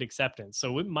said, market acceptance.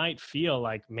 So it might feel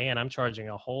like, man, I'm charging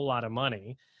a whole lot of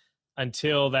money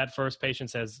until that first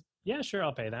patient says, yeah, sure,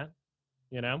 I'll pay that,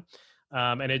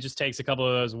 and it just takes a couple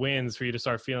of those wins for you to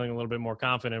start feeling a little bit more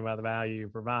confident about the value you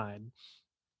provide.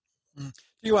 Do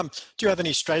you have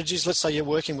any strategies? Let's say you're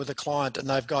working with a client and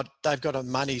they've got a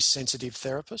money sensitive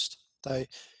therapist.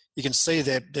 You can see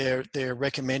they're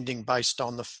recommending based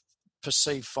on the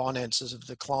perceived finances of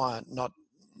the client, not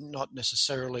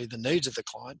necessarily the needs of the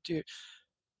client.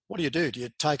 What do? Do you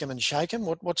take them and shake them?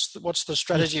 What's the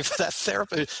strategy for that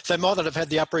therapist? They might not have had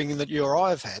the upbringing that you or I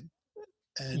have had.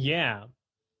 Yeah.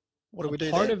 What do we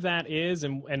do Part there? of that is,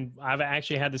 and I've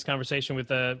actually had this conversation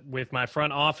with my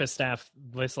front office staff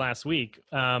this last week,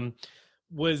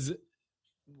 was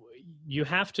you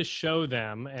have to show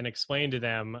them and explain to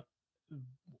them,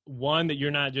 one, that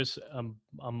you're not just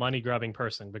a money grubbing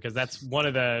person, because that's one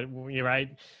of the, you're right,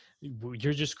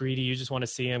 you're just greedy, you just want to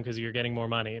see them because you're getting more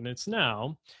money. And it's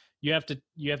no, you have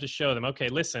to show them, okay,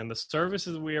 listen, the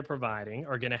services we are providing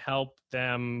are going to help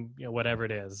them, whatever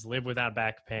it is, live without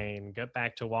back pain, get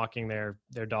back to walking their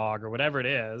dog, or whatever it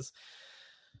is.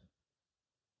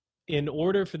 In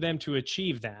order for them to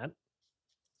achieve that,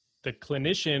 the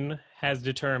clinician has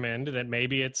determined that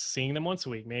maybe it's seeing them once a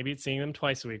week, maybe it's seeing them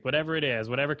twice a week, whatever it is,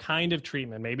 whatever kind of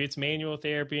treatment, maybe it's manual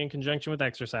therapy in conjunction with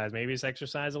exercise, maybe it's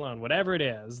exercise alone, whatever it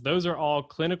is, those are all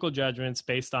clinical judgments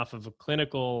based off of a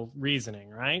clinical reasoning,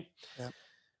 right? Yeah.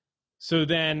 So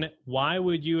then why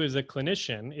would you as a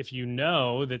clinician, if you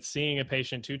know that seeing a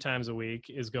patient 2 times a week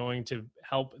is going to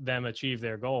help them achieve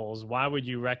their goals, why would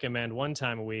you recommend 1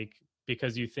 time a week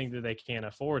because you think that they can't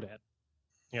afford it?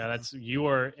 That's, you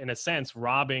are in a sense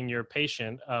robbing your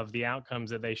patient of the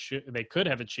outcomes that they could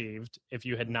have achieved if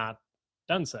you had not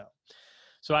done so.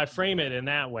 So I frame it in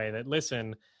that way, that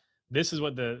listen, these are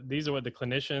what the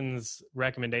clinician's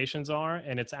recommendations are,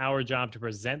 and it's our job to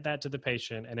present that to the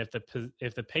patient. And if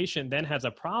the patient then has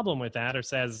a problem with that, or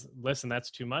says, listen,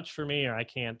 that's too much for me, or I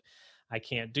can't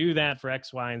do that for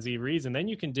X, Y, and Z reason, then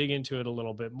you can dig into it a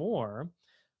little bit more.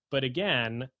 But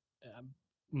again,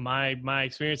 my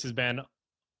experience has been,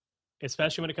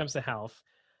 especially when it comes to health,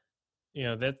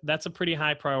 that's a pretty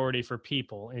high priority for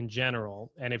people in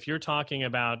general. And if you're talking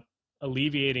about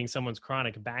alleviating someone's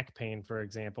chronic back pain, for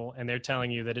example, and they're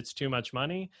telling you that it's too much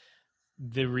money,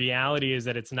 the reality is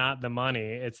that it's not the money,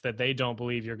 it's that they don't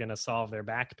believe you're going to solve their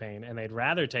back pain, and they'd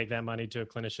rather take that money to a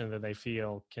clinician that they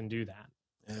feel can do that.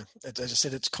 Yeah, as I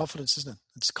said, it's confidence, isn't it?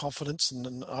 It's confidence,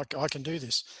 and I can do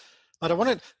this. But I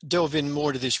want to delve in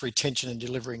more to this retention and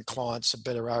delivering clients a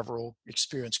better overall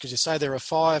experience, because you say there are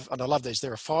 5, and I love these,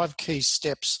 there are 5 key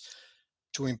steps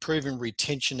to improving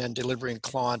retention and delivering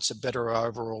clients a better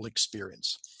overall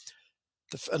experience.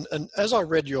 And as I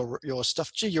read your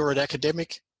stuff, gee, you're an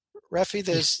academic, Rafi.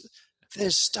 There's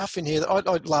stuff in here that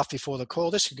I'd laugh before the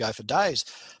call. This could go for days.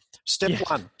 Step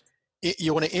 1,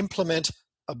 you want to implement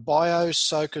a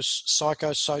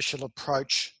biopsychosocial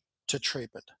approach to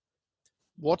treatment.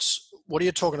 What are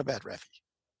you talking about, Rafi?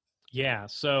 Yeah.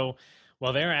 So,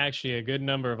 well, there are actually a good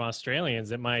number of Australians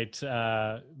that might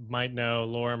know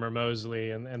Lorimer Moseley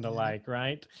and the like,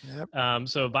 right? Yep.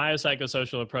 So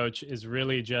biopsychosocial approach is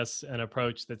really just an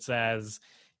approach that says,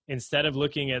 instead of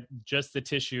looking at just the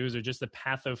tissues or just the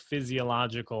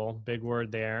pathophysiological, big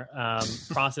word there,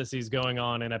 processes going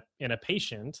on in a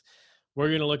patient, we're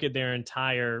going to look at their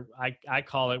entire, I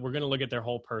call it, we're going to look at their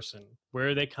whole person. Where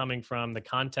are they coming from? The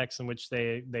context in which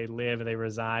they live and they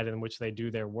reside, in which they do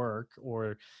their work,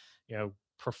 or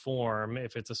perform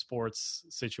if it's a sports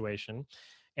situation,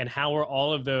 and how are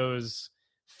all of those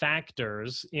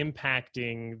factors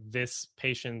impacting this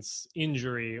patient's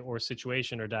injury or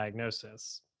situation or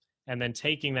diagnosis. And then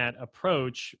taking that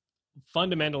approach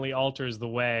fundamentally alters the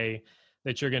way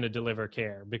that you're going to deliver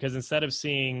care, because instead of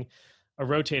seeing a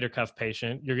rotator cuff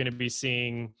patient, you're going to be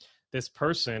seeing this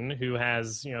person who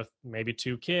has, maybe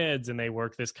 2 kids, and they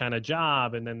work this kind of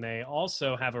job, and then they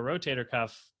also have a rotator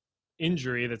cuff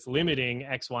injury that's limiting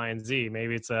X, Y, and Z.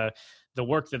 Maybe it's the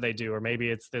work that they do, or maybe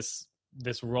it's this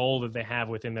role that they have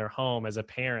within their home as a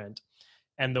parent.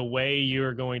 And the way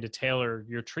you're going to tailor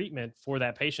your treatment for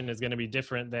that patient is going to be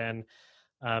different than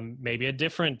maybe a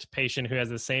different patient who has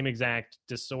the same exact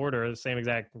disorder, the same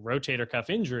exact rotator cuff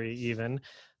injury even,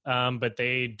 but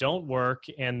they don't work,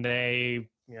 and they,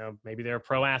 maybe they're a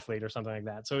pro athlete or something like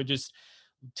that. So just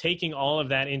taking all of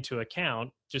that into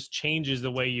account just changes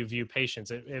the way you view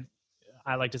patients.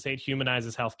 I like to say it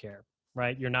humanizes healthcare,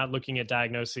 right? You're not looking at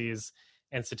diagnoses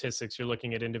and statistics. You're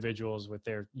looking at individuals with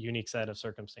their unique set of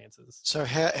circumstances. So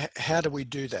how do we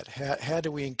do that? How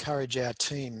do we encourage our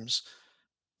teams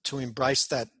to embrace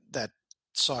that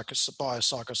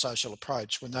biopsychosocial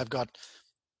approach when they've got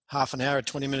half an hour,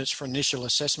 20 minutes for initial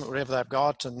assessment, whatever they've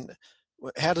got? And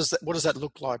what does that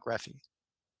look like, Rafi?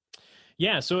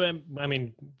 Yeah, so I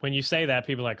mean, when you say that,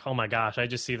 people are like, oh my gosh, I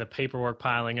just see the paperwork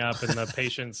piling up and the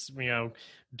patients,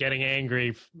 getting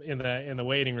angry in the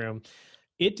waiting room.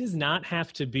 It does not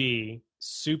have to be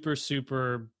super,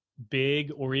 super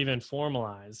big or even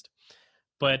formalized.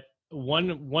 But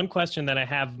one question that I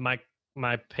have my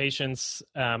patients,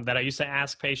 that I used to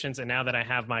ask patients, and now that I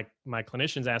have my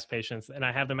clinicians ask patients, and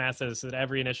I have them ask this at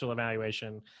every initial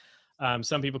evaluation,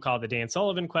 Some people call it the Dan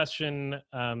Sullivan question.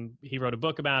 He wrote a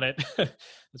book about it.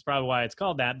 That's probably why it's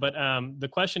called that. But the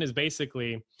question is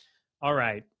basically, all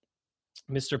right,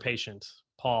 Mr. Patient,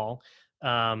 Paul,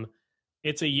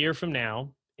 it's a year from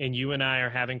now, and you and I are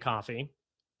having coffee,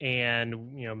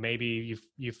 and maybe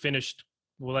you've finished.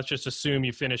 Well, let's just assume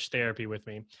you finished therapy with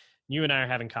me. You and I are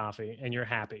having coffee, and you're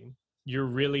happy. You're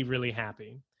really, really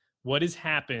happy. What has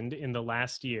happened in the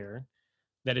last year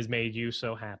that has made you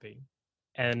so happy?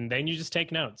 And then you just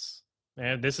take notes.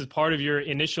 And this is part of your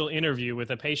initial interview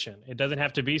with a patient. It doesn't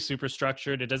have to be super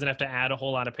structured. It doesn't have to add a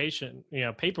whole lot of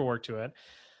paperwork to it.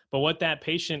 But what that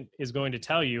patient is going to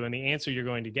tell you and the answer you're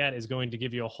going to get is going to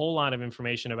give you a whole lot of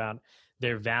information about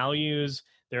their values,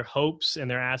 their hopes, and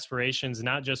their aspirations,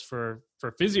 not just for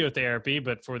physiotherapy,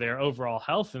 but for their overall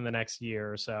health in the next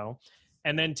year or so.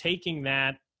 And then taking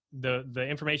that, the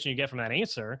information you get from that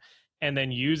answer, and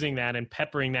then using that and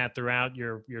peppering that throughout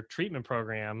your treatment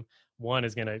program, one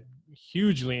is going to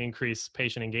hugely increase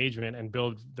patient engagement and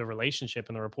build the relationship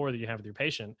and the rapport that you have with your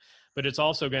patient. But it's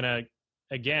also going to,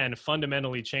 again,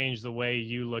 fundamentally change the way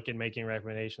you look at making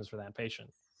recommendations for that patient.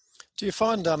 Do you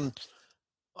find,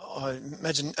 I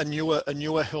imagine a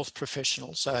newer health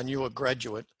professional, so a newer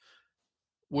graduate,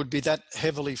 would be that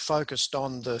heavily focused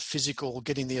on the physical,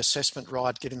 getting the assessment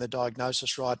right, getting the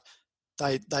diagnosis right?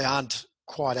 They aren't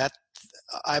quite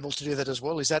able to do that as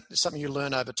well. Is that something you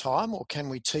learn over time, or can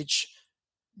we teach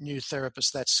new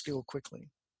therapists that skill quickly?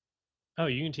 Oh,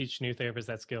 you can teach new therapists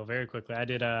that skill very quickly. I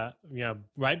did,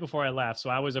 right before I left. So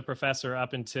I was a professor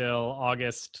up until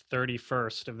August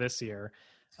 31st of this year.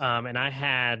 And I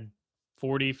had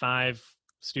 45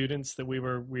 students that we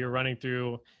were running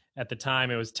through. At the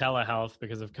time, it was telehealth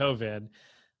because of COVID.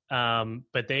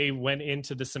 But they went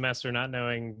into the semester not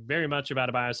knowing very much about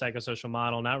a biopsychosocial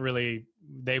model. Not really.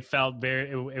 They felt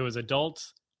it was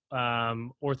adult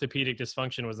orthopedic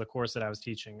dysfunction was the course that I was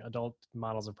teaching, adult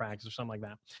models of practice or something like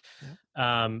that.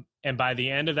 Yeah. And by the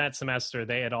end of that semester,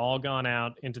 they had all gone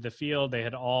out into the field. They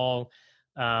had all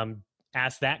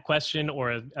asked that question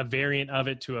or a variant of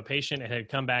it to a patient and had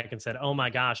come back and said, oh my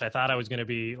gosh, I thought I was going to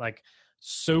be like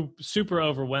so super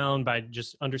overwhelmed by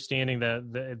just understanding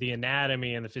the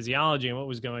anatomy and the physiology and what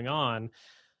was going on.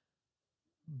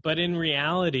 But in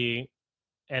reality,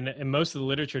 and most of the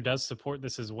literature does support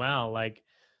this as well, like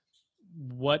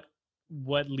what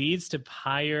leads to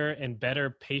higher and better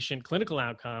patient clinical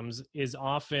outcomes is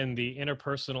often the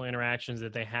interpersonal interactions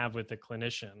that they have with the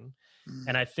clinician. Mm.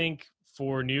 And I think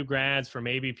for new grads, for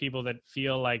maybe people that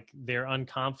feel like they're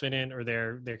unconfident or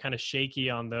they're kind of shaky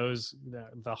on those,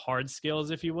 the hard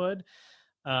skills, if you would,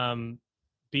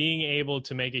 being able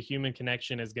to make a human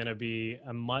connection is going to be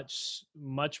a much,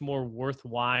 much more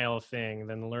worthwhile thing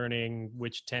than learning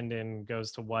which tendon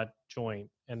goes to what joint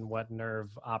and what nerve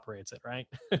operates it, right?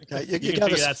 Okay, you can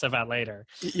figure that stuff out later.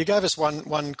 You gave us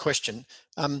one question.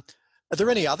 Are there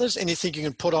any others? Anything you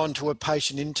can put onto a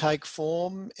patient intake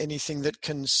form? Anything that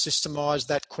can systemize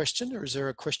that question? Or is there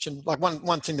a question? Like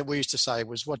one thing that we used to say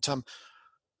was,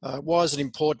 why is it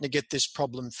important to get this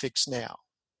problem fixed now?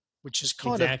 Which is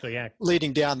kind of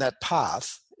leading down that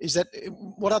path. Is that,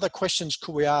 what other questions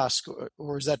could we ask,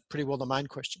 or is that pretty well the main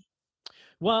question?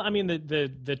 Well, I mean,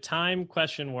 the time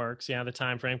question works, the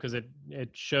time frame, because it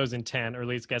shows intent, or at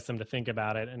least gets them to think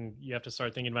about it. And you have to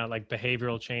start thinking about like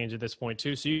behavioral change at this point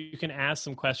too. So you can ask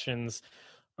some questions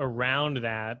around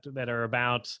that are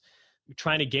about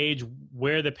trying to gauge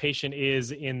where the patient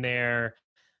is in their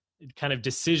kind of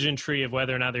decision tree of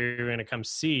whether or not they're going to come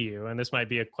see you. And this might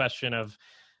be a question of,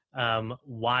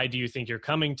 why do you think you're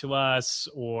coming to us?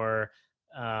 Or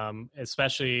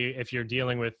especially if you're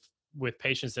dealing with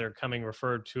patients that are coming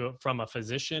referred to from a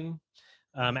physician,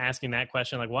 asking that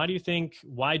question, like, why do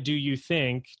you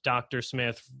think Dr.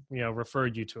 Smith,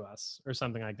 referred you to us, or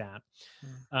something like that.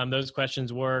 Those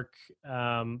questions work.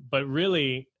 But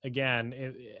really,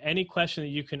 again, any question that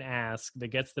you can ask that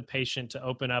gets the patient to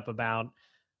open up about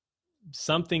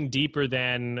something deeper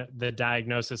than the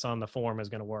diagnosis on the form is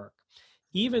going to work.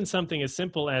 Even something as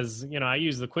simple as, I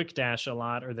use the quick dash a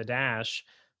lot, or the dash,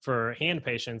 for hand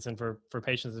patients and for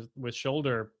patients with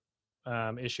shoulder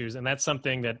issues. And that's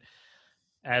something that,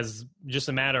 as just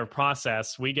a matter of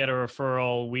process, we get a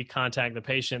referral, we contact the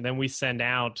patient, then we send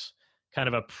out kind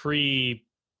of a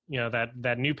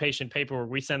that new patient paperwork,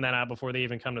 we send that out before they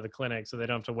even come to the clinic, so they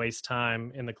don't have to waste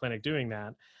time in the clinic doing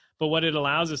that. But what it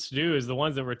allows us to do is the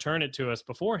ones that return it to us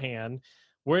beforehand,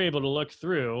 we're able to look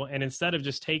through, and instead of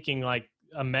just taking like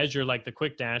a measure like the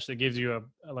quick dash that gives you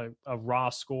a raw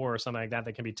score or something like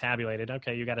that can be tabulated.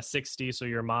 Okay, you got a 60, so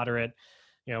you're moderately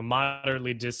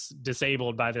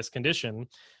disabled by this condition.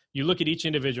 You look at each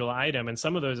individual item, and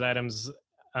some of those items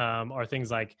are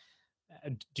things like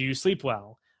Do you sleep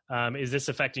well? Is this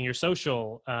affecting your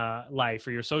social life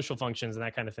or your social functions and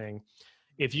that kind of thing?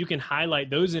 If you can highlight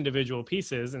those individual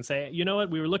pieces and say, you know what,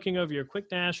 we were looking over your quick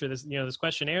dash or this, this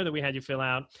questionnaire that we had you fill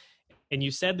out, and you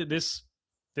said that this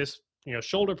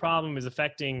shoulder problem is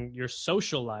affecting your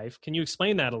social life. Can you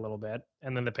explain that a little bit?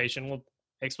 And then the patient will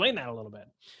explain that a little bit.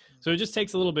 So it just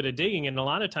takes a little bit of digging, and a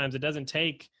lot of times it doesn't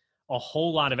take a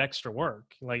whole lot of extra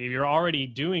work. Like if you're already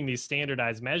doing these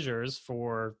standardized measures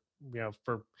for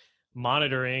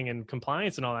monitoring and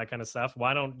compliance and all that kind of stuff,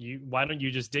 why don't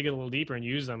you just dig a little deeper and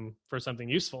use them for something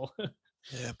useful?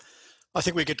 Yeah. I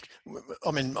think I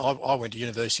went to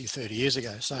university 30 years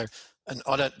ago, and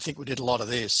I don't think we did a lot of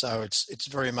this. So it's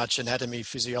very much anatomy,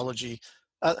 physiology.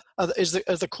 Are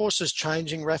the courses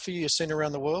changing, Rafi? You've seen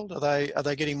around the world? Are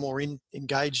they getting more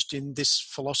engaged in this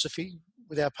philosophy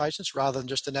with our patients rather than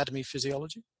just anatomy,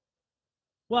 physiology?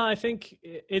 Well, I think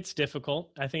it's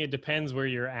difficult. I think it depends where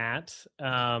you're at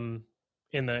both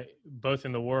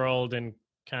in the world and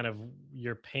kind of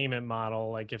your payment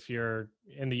model. Like if you're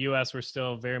in the US, we're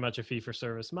still very much a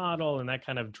fee-for-service model, and that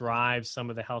kind of drives some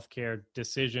of the healthcare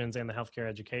decisions and the healthcare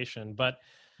education. But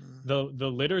the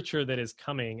literature that is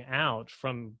coming out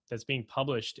that's being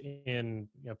published in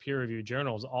peer-reviewed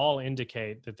journals all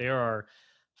indicate that there are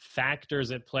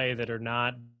factors at play that are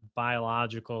not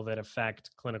biological that affect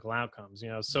clinical outcomes.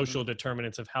 Social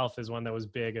determinants of health is one that was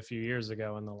big a few years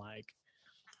ago and the like.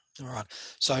 All right.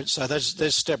 So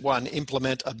there's step one,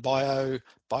 implement a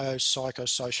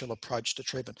biopsychosocial approach to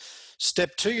treatment.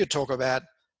 Step two, you talk about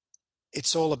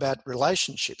it's all about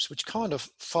relationships, which kind of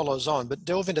follows on, but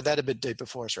delve into that a bit deeper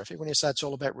for us, Rafi. When you say it's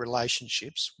all about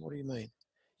relationships, what do you mean?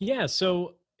 Yeah.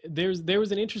 So there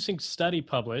was an interesting study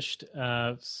published,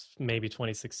 maybe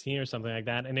 2016 or something like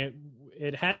that. And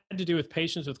it had to do with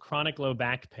patients with chronic low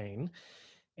back pain.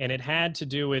 And it had to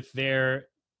do with their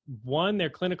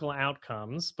clinical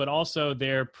outcomes, but also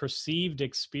their perceived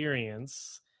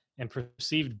experience and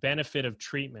perceived benefit of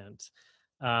treatment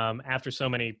after so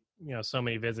many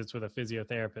visits with a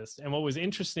physiotherapist. And what was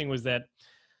interesting was that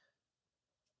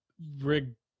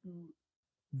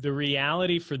the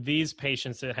reality for these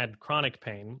patients that had chronic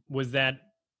pain was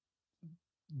that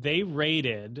they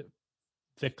rated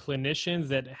the clinicians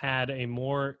that had a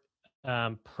more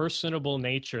personable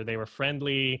nature. They were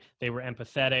friendly, they were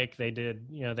empathetic,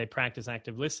 they practice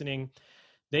active listening.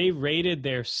 They rated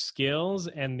their skills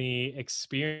and the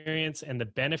experience and the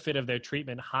benefit of their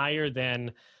treatment higher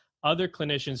than other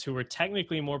clinicians who were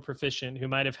technically more proficient, who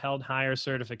might have held higher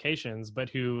certifications, but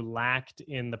who lacked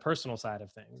in the personal side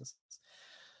of things.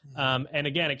 And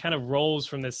again, it kind of rolls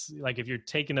from this, like if you're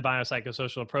taking the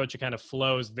biopsychosocial approach, it kind of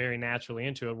flows very naturally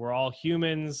into it. We're all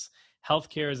humans.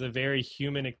 Healthcare is a very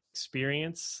human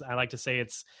experience. I like to say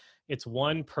it's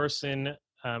one person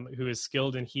who is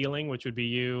skilled in healing, which would be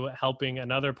you, helping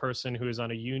another person who is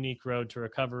on a unique road to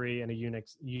recovery and a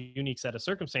unique set of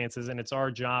circumstances. And it's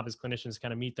our job as clinicians to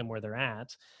kind of meet them where they're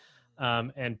at.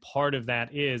 And part of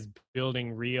that is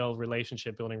building real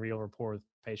relationship, building real rapport with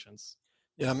patients.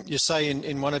 You say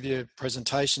in one of your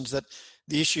presentations that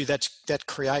the issue that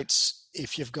creates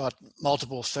if you've got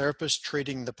multiple therapists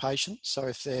treating the patient. So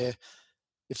if they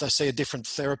see a different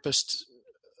therapist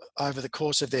over the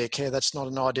course of their care, that's not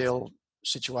an ideal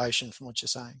situation from what you're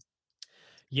saying.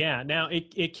 Yeah. Now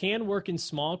it can work in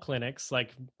small clinics,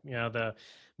 like,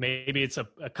 maybe it's a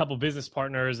couple business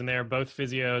partners and they're both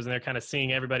physios and they're kind of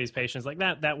seeing everybody's patients like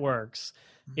that works.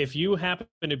 If you happen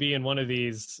to be in one of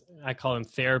these, I call them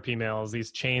therapy mills,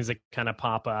 these chains that kind of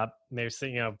pop up, and there's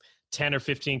 10 or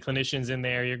 15 clinicians in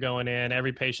there, you're going in,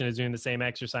 every patient is doing the same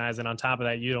exercise. And on top of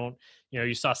that, you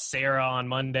saw Sarah on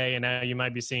Monday and now you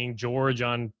might be seeing George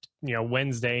on,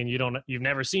 Wednesday, and you've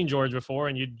never seen George before.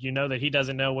 And you know that he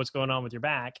doesn't know what's going on with your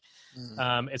back.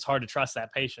 It's hard to trust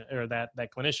that patient or that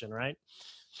clinician, right?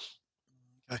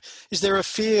 Okay. Is there a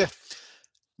fear,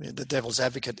 the devil's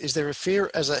advocate, is there a fear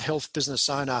as a health business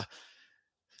owner,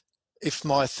 if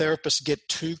my therapists get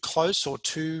too close or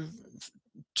to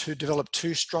develop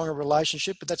too strong a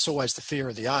relationship? But that's always the fear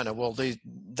of the owner. Well,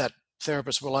 that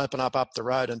therapist will open up the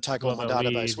road and take all my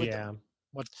database with them.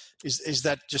 What is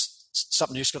that? Just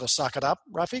something you just got to suck it up,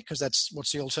 Rafi? Because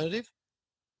what's the alternative?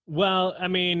 Well, I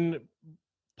mean,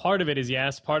 part of it is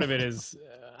yes. Part of it is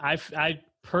I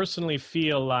personally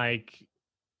feel like,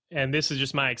 and this is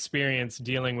just my experience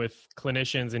dealing with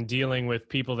clinicians and dealing with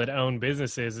people that own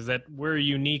businesses, is that we're a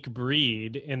unique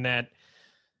breed in that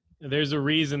there's a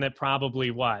reason that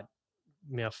probably 5%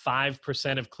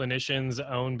 of clinicians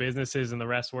own businesses and the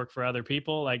rest work for other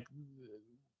people. Like,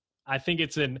 I think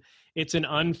it's an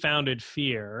unfounded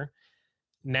fear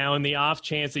Now, in the off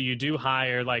chance that you do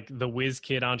hire like the whiz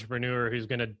kid entrepreneur who's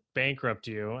going to bankrupt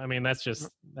you, I mean, that's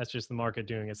just the market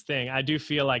doing its thing. I do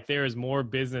feel like there is more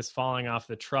business falling off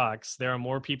the trucks. There are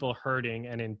more people hurting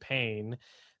and in pain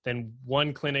than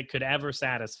one clinic could ever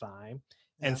satisfy.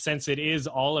 Yeah. And since it is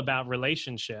all about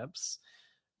relationships,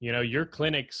 you know, your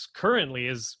clinics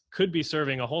currently could be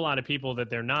serving a whole lot of people that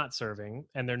they're not serving,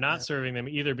 and they're not serving them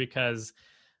either because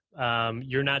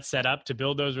you're not set up to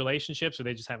build those relationships, or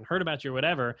they just haven't heard about you or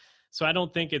whatever. So I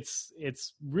don't think it's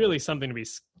really something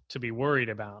to be worried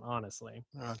about, honestly.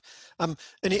 All right.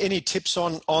 Any tips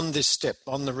on this step,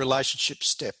 on the relationship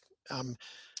step?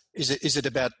 Is it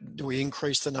about, do we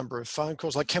increase the number of phone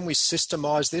calls? Like, can we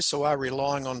systemize this, or are we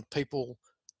relying on people,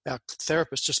 our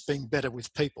therapists, just being better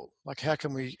with people? Like, how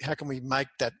can we make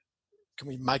that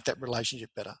relationship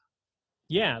better?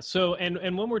 Yeah. So,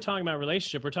 and when we're talking about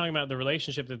relationship, we're talking about the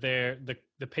relationship that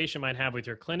the patient might have with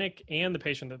your clinic, and the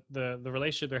patient, the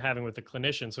relationship they're having with the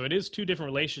clinician. So it is two different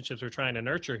relationships we're trying to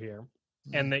nurture here.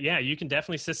 Mm-hmm. And that, yeah, you can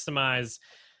definitely systemize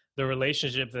the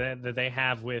relationship that they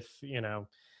have with, you know,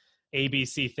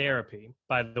 ABC therapy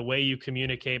by the way you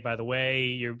communicate, by the way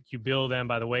you bill them,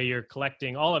 by the way you're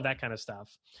collecting, all of that kind of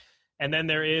stuff. And then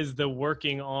there is the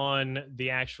working on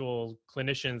the actual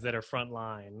clinicians that are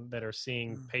frontline, that are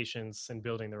seeing patients and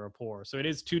building the rapport. So it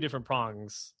is two different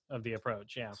prongs of the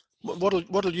approach. Yeah.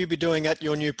 What'll you be doing at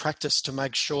your new practice to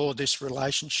make sure this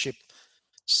relationship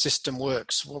system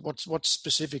works? What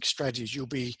specific strategies? You'll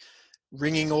be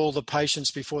ringing all the patients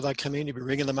before they come in. You'll be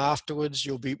ringing them afterwards.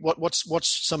 You'll be what's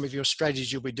some of your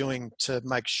strategies you'll be doing to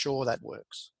make sure that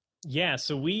works? Yeah.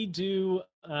 So we do.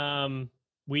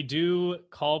 We do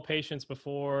call patients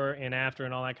before and after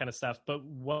and all that kind of stuff. But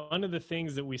one of the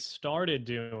things that we started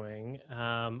doing,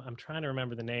 I'm trying to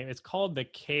remember the name. It's called the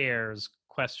CARES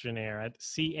questionnaire,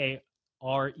 CARES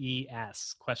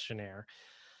questionnaire.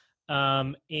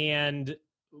 And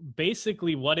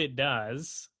basically what it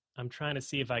does, I'm trying to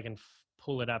see if I can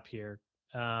pull it up here.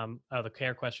 The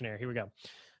CARE questionnaire. Here we go.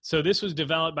 So this was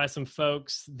developed by some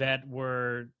folks that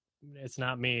were, it's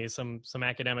not me, some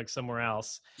academics somewhere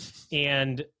else.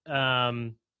 And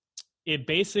it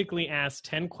basically asks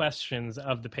 10 questions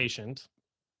of the patient,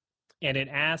 and it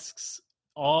asks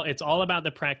it's all about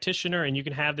the practitioner, and you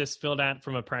can have this filled out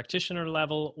from a practitioner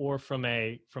level or from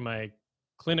a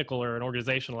clinical or an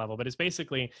organizational level. But it's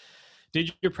basically,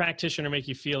 did your practitioner make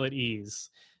you feel at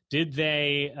ease? Did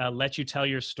they let you tell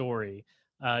your story?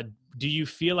 Do you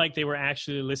feel like they were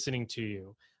actually listening to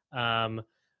you?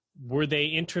 Were they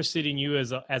interested in you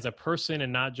as a person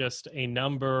and not just a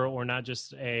number or not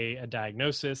just a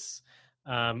diagnosis?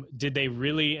 Did they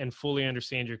really and fully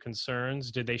understand your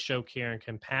concerns? Did they show care and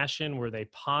compassion? Were they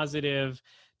positive?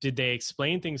 Did they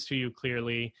explain things to you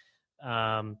clearly?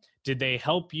 Did they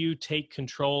help you take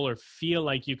control or feel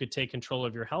like you could take control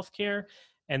of your healthcare?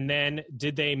 And then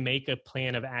did they make a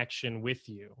plan of action with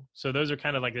you? So those are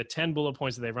kind of like the 10 bullet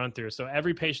points that they run through. So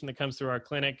every patient that comes through our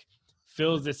clinic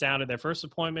fills this out at their first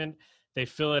appointment. They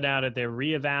fill it out at their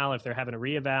reeval if they're having a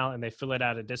reeval, and they fill it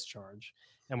out at discharge.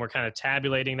 And we're kind of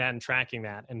tabulating that and tracking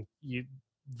that. And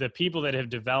the people that have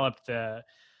developed the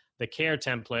CARE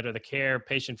template or the CARE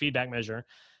patient feedback measure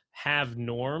have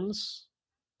norms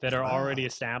that are already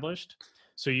established.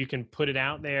 So you can put it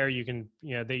out there. You can,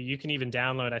 you can even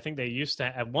download. I think they used to,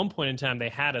 at one point in time, they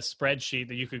had a spreadsheet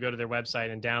that you could go to their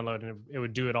website and download, and it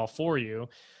would do it all for you.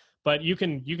 But you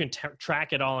can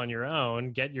track it all on your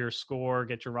own, get your score,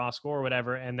 get your raw score or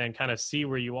whatever, and then kind of see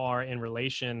where you are in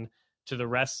relation to the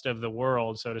rest of the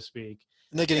world, so to speak.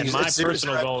 And my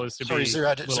personal goal is to be a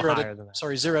little higher than that.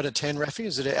 Sorry, 0 to 10, Rafi?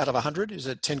 Is it out of 100? Is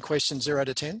it 10 questions, 0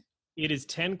 to 10? It is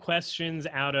 10 questions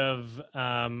out of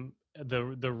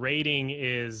the rating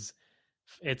is,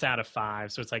 it's out of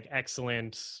 5. So it's like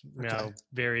excellent,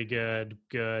 very good,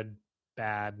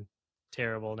 bad,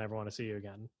 terrible, never want to see you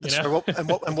again. So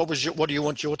what do you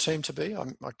want your team to be? I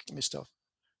missed off.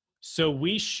 So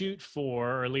we shoot for,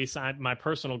 or at least my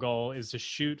personal goal is to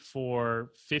shoot for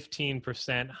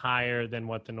 15% higher than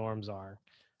what the norms are.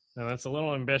 Now that's a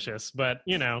little ambitious, but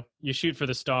you shoot for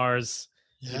the stars.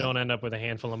 Yeah. You don't end up with a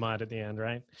handful of mud at the end,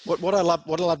 right? What I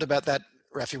loved about that,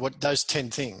 Rafi, those 10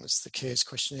 things, the CARES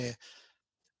questionnaire,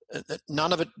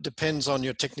 none of it depends on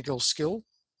your technical skill.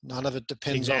 None of it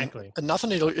depends on, and nothing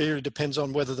really depends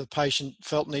on whether the patient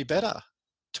felt any better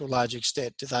to a large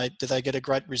extent. Did they get a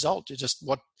great result?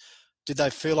 Did they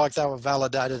feel like they were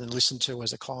validated and listened to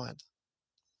as a client?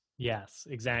 Yes,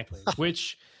 exactly.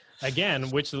 which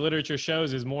the literature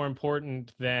shows is more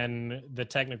important than the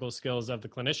technical skills of the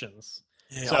clinicians.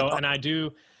 Yeah, so, and I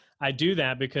do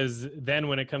that because then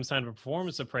when it comes time to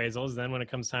performance appraisals, then when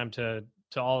it comes time to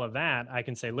to all of that, I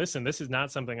can say, listen, this is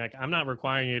not something like, I'm not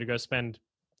requiring you to go spend,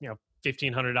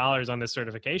 $1,500 on this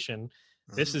certification.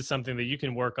 This is something that you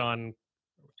can work on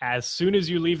as soon as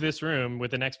you leave this room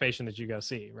with the next patient that you go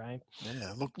see, right?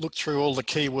 Yeah, look through all the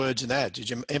key words in that. Did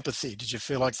you empathy? Did you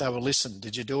feel like they were listened?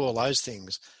 Did you do all those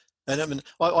things? And I mean,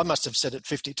 I must have said it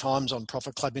 50 times on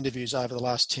Profit Club interviews over the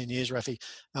last 10 years, Rafi.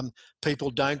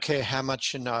 People don't care how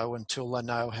much you know until they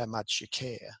know how much you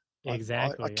care.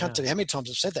 Exactly. I can't tell you how many times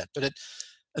I've said that, but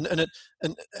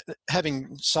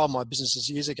having sold my businesses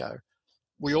years ago,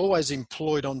 we always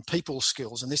employed on people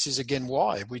skills, and this is again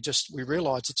why we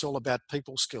realize it's all about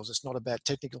people skills. It's not about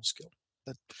technical skill.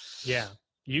 But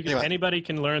anyway. Anybody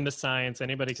can learn the science.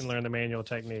 Anybody can learn the manual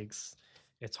techniques.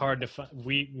 It's hard to find.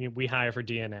 We hire for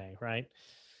DNA, right?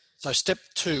 So step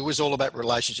 2 is all about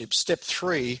relationships. Step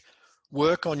 3,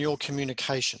 work on your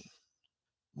communication.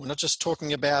 We're not just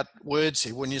talking about words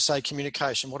here. When you say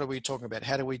communication, what are we talking about?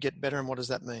 How do we get better, and what does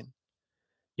that mean?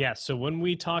 Yeah, so when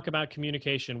we talk about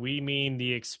communication, we mean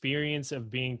the experience of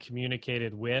being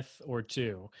communicated with or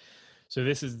to. So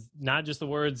this is not just the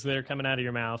words that are coming out of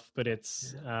your mouth, but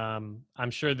it's,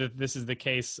 I'm sure that this is the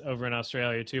case over in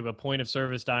Australia too, but point of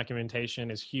service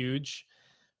documentation is huge,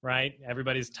 right?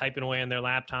 Everybody's typing away on their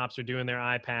laptops or doing their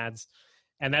iPads,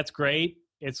 and that's great.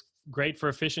 It's great for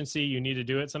efficiency. You need to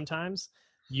do it sometimes.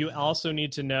 You also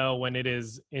need to know when it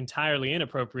is entirely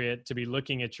inappropriate to be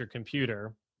looking at your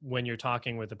computer when you're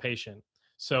talking with a patient.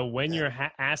 So when you're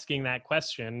asking that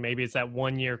question, maybe it's that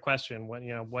 1-year question,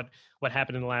 what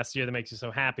happened in the last year that makes you so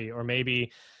happy? Or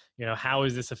maybe, how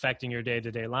is this affecting your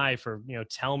day-to-day life? Or,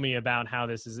 tell me about how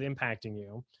this is impacting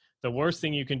you. The worst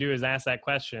thing you can do is ask that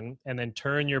question and then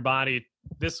turn your body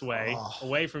this way,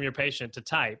 away from your patient to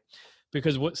type.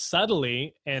 Because what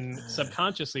subtly and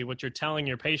subconsciously, what you're telling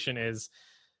your patient is,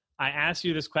 I asked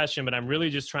you this question, but I'm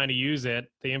really just trying to use the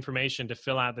information to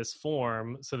fill out this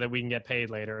form so that we can get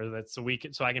paid later,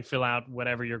 so I can fill out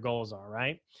whatever your goals are,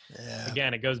 right? Yeah.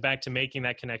 Again, it goes back to making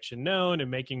that connection known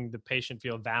and making the patient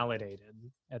feel validated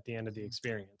at the end of the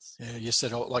experience. Yeah, you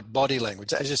said like body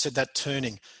language. As you said, that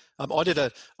turning. I did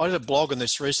a blog on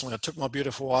this recently. I took my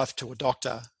beautiful wife to a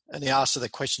doctor, and he asked her the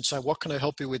question, so what can I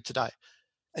help you with today?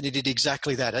 And he did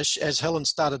exactly that. As Helen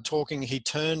started talking, he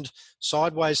turned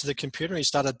sideways to the computer and he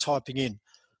started typing in.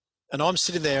 And I'm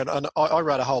sitting there, and I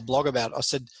wrote a whole blog about it. I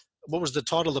said, what was the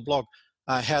title of the blog?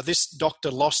 How this doctor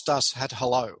lost us at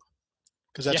hello.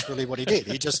 Because that's really what he did.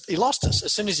 He lost us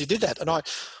as soon as he did that. And I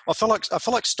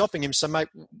felt like stopping him. So, mate,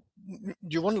 do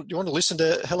you want to listen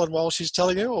to Helen while she's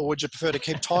telling you, or would you prefer to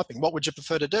keep typing? What would you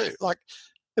prefer to do? Like,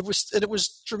 it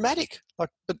was dramatic. Like,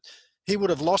 but he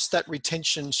would have lost that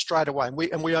retention straight away, and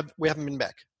we haven't been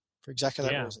back for exactly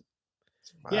that reason.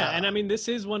 Wow. Yeah, and I mean, this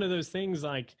is one of those things.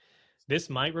 Like, this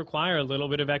might require a little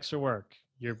bit of extra work.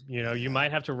 You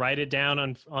might have to write it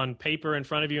down on paper in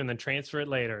front of you and then transfer it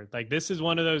later. Like, this is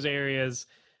one of those areas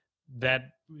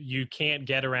that you can't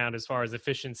get around as far as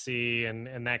efficiency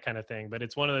and that kind of thing. But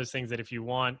it's one of those things that if you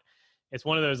want, it's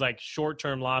one of those like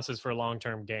short-term losses for a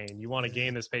long-term gain. You want to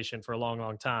gain this patient for a long,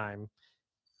 long time.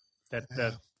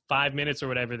 The 5 minutes or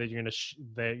whatever that you're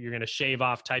gonna shave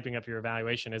off typing up your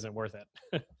evaluation isn't worth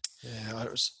it. Yeah,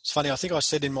 it's funny. I think I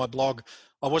said in my blog,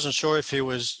 I wasn't sure if he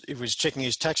was checking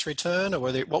his tax return or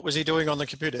what was he doing on the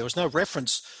computer. There was no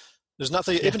reference. There's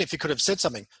nothing. Yeah. Even if he could have said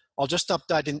something, I'll just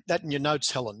update that in your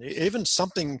notes, Helen. Even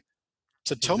something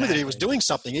to tell me that he was doing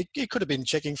something. He could have been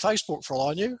checking Facebook for all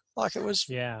I knew. Like, it was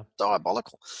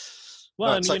diabolical.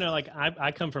 Well, and like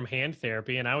I come from hand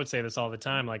therapy, and I would say this all the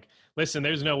time. Like, listen,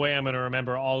 there's no way I'm going to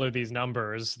remember all of these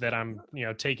numbers that I'm,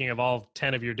 taking of all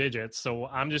 10 of your digits. So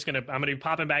I'm going to be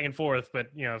popping back and forth. But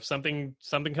if something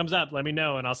comes up, let me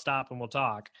know, and I'll stop and we'll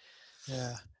talk.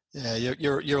 Yeah,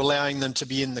 you're allowing them to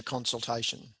be in the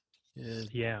consultation.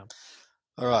 Yeah.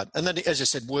 All right, and then as you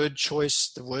said, word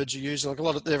choice, the words you use.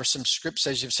 Like there are some scripts,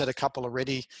 as you've said a couple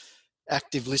already.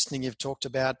 Active listening, you've talked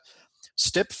about.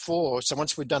 Step 4, so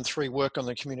once we've done 3, work on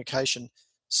the communication.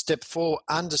 Step 4,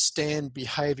 understand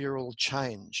behavioral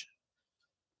change.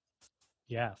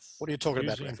 Yes. What are you talking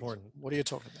about, important. What are you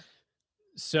talking about?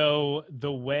 So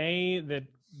the way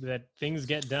that things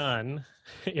get done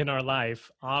in our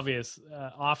life,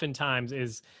 oftentimes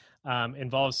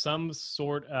involves some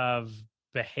sort of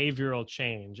behavioral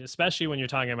change, especially when you're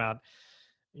talking about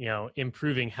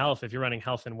improving health. If you're running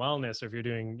health and wellness, or if you're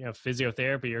doing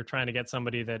physiotherapy, you're trying to get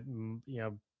somebody that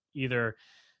either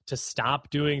to stop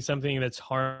doing something that's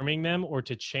harming them or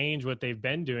to change what they've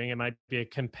been doing. It might be a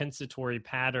compensatory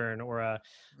pattern or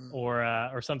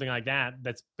something like that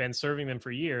that's been serving them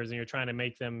for years, and you're trying to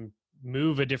make them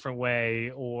move a different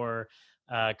way or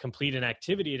complete an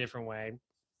activity a different way.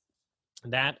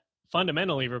 That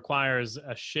fundamentally requires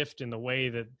a shift in the way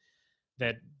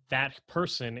that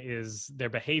person is, their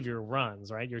behavior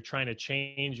runs, right? You're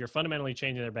fundamentally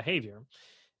changing their behavior.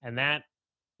 And that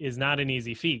is not an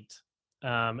easy feat.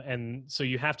 And so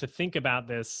you have to think about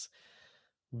this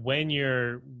when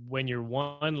you're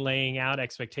laying out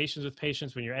expectations with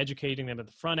patients, when you're educating them at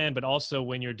the front end, but also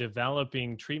when you're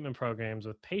developing treatment programs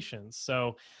with patients.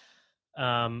 So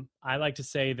I like to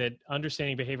say that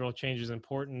understanding behavioral change is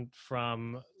important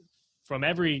from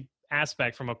every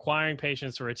aspect, from acquiring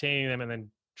patients to retaining them and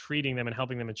then treating them and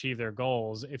helping them achieve their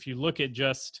goals. If you look at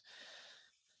just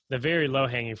the very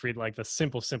low-hanging fruit, like the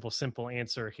simple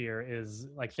answer here is,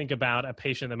 like, think about a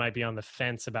patient that might be on the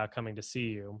fence about coming to see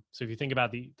you. So if you think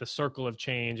about the circle of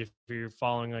change, if you're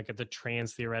following like the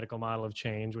trans theoretical model of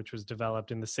change, which was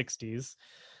developed in the 60s,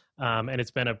 and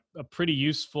it's been a pretty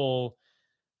useful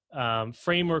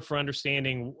framework for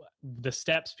understanding the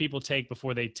steps people take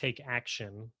before they take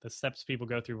action, the steps people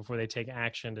go through before they take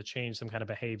action to change some kind of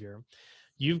behavior.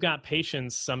 You've got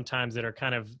patients sometimes that are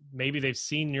kind of, maybe they've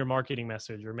seen your marketing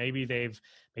message, or maybe they've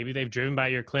driven by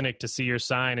your clinic to see your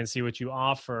sign and see what you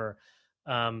offer.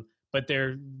 But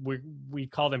we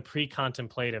call them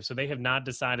pre-contemplative. So they have not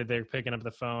decided they're picking up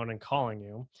the phone and calling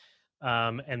you.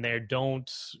 And they don't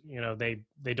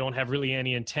have really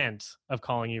any intent of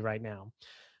calling you right now.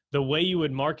 The way you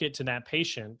would market to that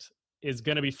patient is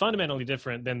going to be fundamentally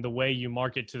different than the way you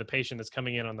market to the patient that's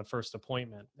coming in on the first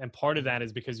appointment. And part of that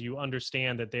is because you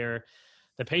understand that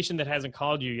the patient that hasn't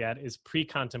called you yet is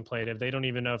pre-contemplative. They don't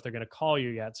even know if they're going to call you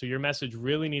yet. So your message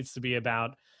really needs to be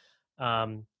about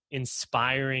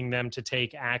inspiring them to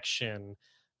take action,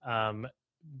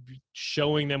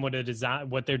 showing them what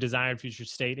their desired future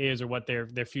state is, or what their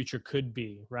future could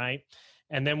be, right?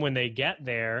 And then when they get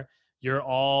there, you're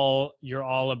all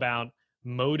about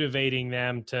motivating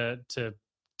them to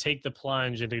take the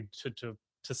plunge and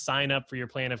to sign up for your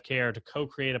plan of care, to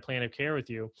co-create a plan of care with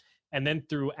you. And then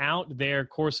throughout their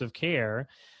course of care,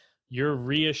 you're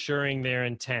reassuring their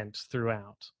intent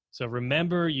throughout. So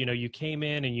remember, you came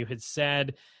in and you had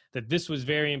said that this was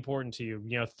very important to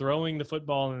you. Throwing the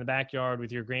football in the backyard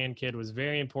with your grandkid was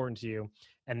very important to you.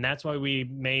 And that's why we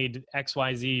made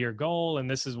XYZ your goal. And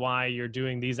this is why you're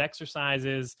doing these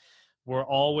exercises. We're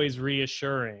always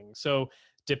reassuring. So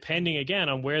depending, again,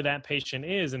 on where that patient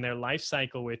is in their life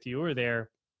cycle with you, or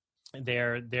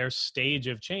their stage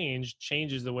of change,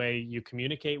 changes the way you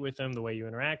communicate with them, the way you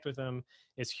interact with them.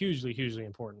 Is hugely, hugely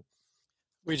important.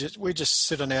 We just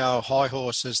sit on our high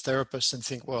horse as therapists and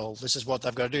think, well, this is what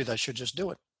they've got to do. They should just do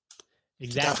it.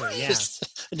 Exactly. Yeah.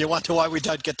 And you wonder why we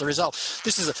don't get the result.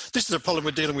 This is a problem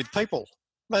we're dealing with people.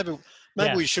 Maybe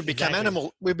we should become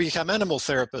animal. We become animal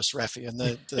therapists, Rafi, and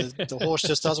the horse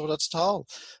just does what it's told.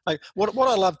 Like, what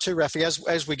I love too, Rafi,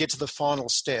 as we get to the final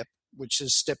step, which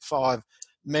is step 5,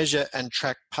 measure and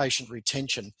track patient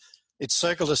retention. It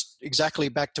circled us exactly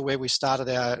back to where we started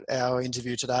our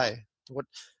interview today.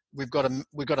 We've got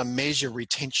to measure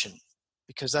retention,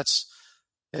 because that's,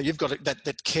 you've got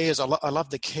that cares. I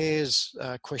love the cares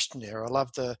questionnaire. I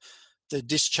love the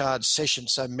discharge session.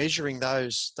 So measuring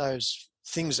those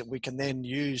things that we can then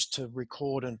use to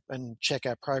record and check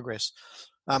our progress.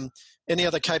 Any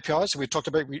other KPIs? So we've talked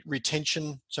about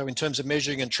retention. So in terms of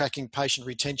measuring and tracking patient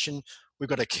retention, we've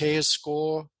got a cares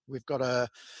score. We've got a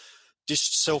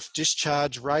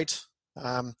self-discharge rate.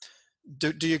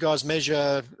 Do you guys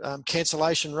measure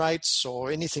cancellation rates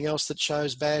or anything else that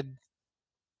shows bad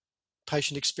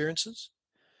patient experiences?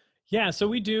 Yeah, so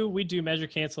we do measure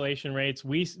cancellation rates.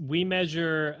 We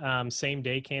measure same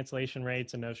day cancellation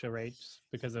rates and no-show rates,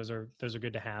 because those are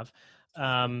good to have.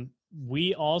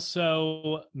 We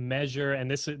also measure, and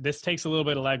this takes a little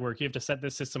bit of legwork. You have to set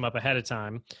this system up ahead of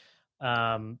time.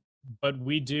 But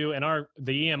we do, and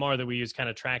the EMR that we use kind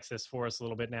of tracks this for us a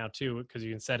little bit now too, because you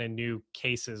can set in new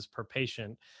cases per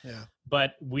patient. Yeah.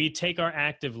 But we take our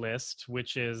active list,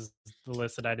 which is the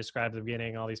list that I described at the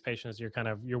beginning, all these patients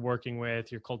you're working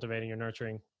with, you're cultivating, you're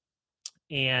nurturing.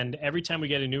 And every time we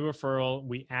get a new referral,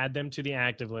 we add them to the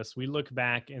active list. We look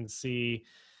back and see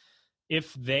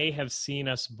if they have seen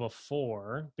us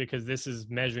before, because this is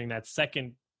measuring that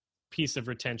second piece of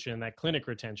retention, that clinic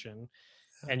retention.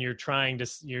 And you're trying to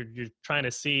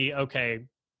see, okay,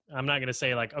 I'm not going to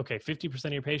say like, okay, 50%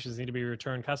 of your patients need to be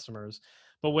return customers,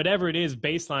 but whatever it is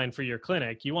baseline for your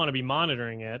clinic, you want to be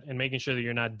monitoring it and making sure that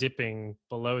you're not dipping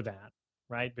below that,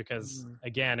 right? Because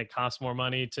again, it costs more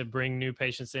money to bring new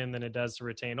patients in than it does to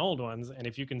retain old ones. And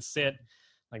if you can sit,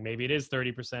 like maybe it is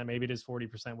 30%, maybe it is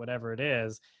 40%, whatever it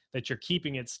is, that you're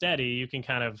keeping it steady, you can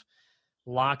kind of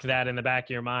lock that in the back of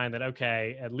your mind that,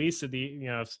 okay, at least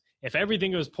if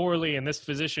everything goes poorly and this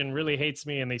physician really hates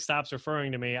me and he stops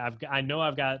referring to me, I know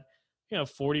I've got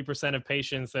 40% of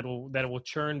patients that will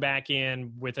churn back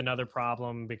in with another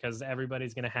problem because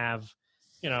everybody's going to have,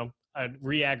 a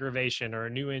re-aggravation or a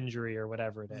new injury or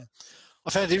whatever it is. I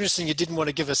found it interesting you didn't want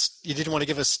to give us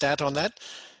stat on that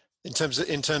in terms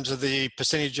of the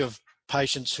percentage of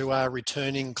patients who are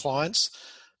returning clients.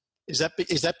 Is that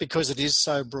because it is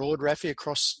so broad, Rafi,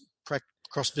 across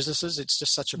businesses? It's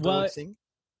just such a broad thing.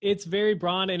 It's very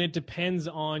broad, and it depends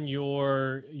on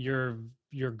your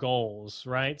goals,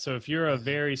 right? So if you're a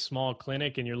very small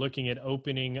clinic and you're looking at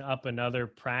opening up another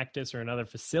practice or another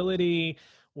facility,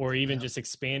 or even just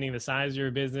expanding the size of your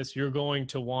business, you're going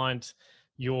to want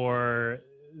the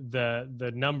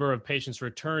number of patients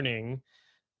returning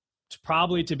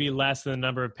probably to be less than the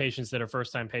number of patients that are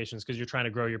first-time patients, because you're trying to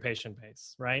grow your patient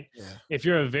base, right? Yeah. If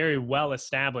you're a very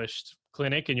well-established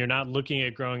clinic and you're not looking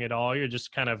at growing at all, you're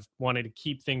just kind of wanting to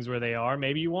keep things where they are,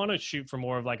 maybe you want to shoot for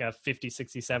more of like a 50,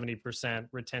 60, 70%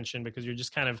 retention, because you're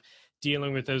just kind of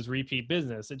dealing with those repeat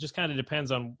business. It just kind of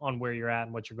depends on where you're at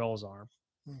and what your goals are.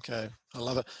 Okay. I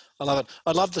love it. I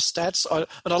love the stats.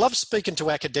 And I love speaking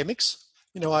to academics.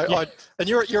 And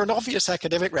you're an obvious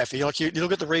academic, Rafi. Like you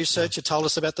look at the research, you told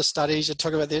us about the studies, you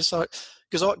talk about this.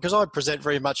 Because I present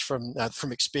very much from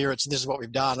experience, and this is what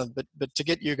we've done. But to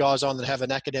get you guys on that have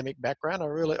an academic background, I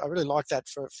really like that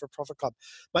for Profit Club.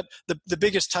 But the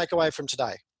biggest takeaway from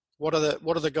today, what are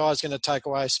the guys going to take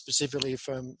away specifically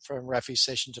from Rafi's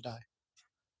session today?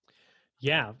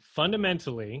 Yeah,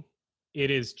 fundamentally, it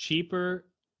is cheaper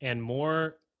and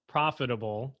more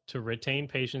profitable to retain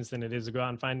patients than it is to go out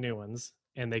and find new ones.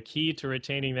 And the key to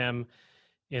retaining them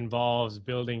involves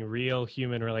building real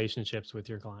human relationships with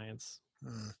your clients.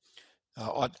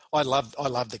 I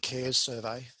love the CARES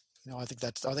survey. I think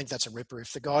that's a ripper.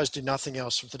 If the guys do nothing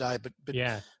else from today, but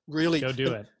really go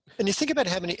do it. And you think about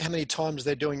how many times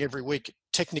they're doing every week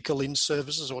technical in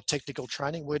services or technical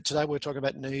training. Today we're talking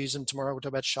about knees, and tomorrow we're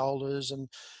talking about shoulders. And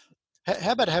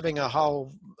how about having a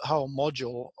whole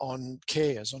module on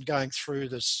CARES, on going through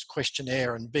this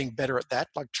questionnaire and being better at that,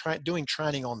 like doing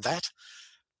training on that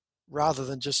rather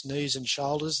than just knees and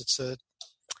shoulders?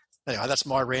 Anyway, that's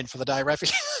my rant for the day,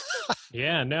 Rafi.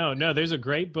 Yeah, no. There's a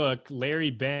great book.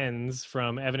 Larry Benz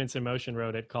from Evidence in Motion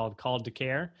wrote it, called Called to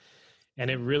Care.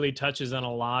 And it really touches on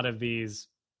a lot of these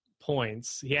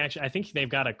points. I think they've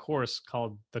got a course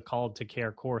called the Called to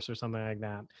Care course or something like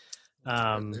that.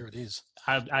 There it is.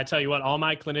 I tell you what, all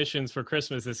my clinicians for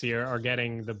Christmas this year are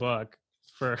getting the book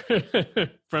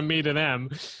from me to them.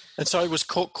 And so it was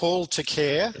Called to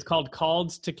Care? It's called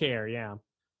Called to Care, yeah.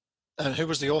 And who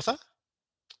was the author?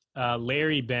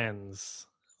 Larry Benz.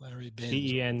 Larry Benz.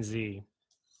 B-E-N-Z.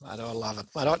 I love it.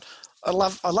 I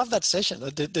love that session.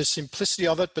 The simplicity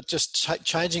of it, but just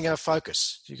changing our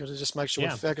focus. You've got to just make sure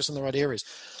we focus on the right areas.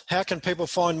 How can people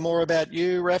find more about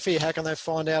you, Rafi? How can they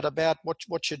find out about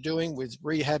what you're doing with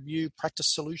Rehab U Practice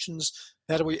Solutions?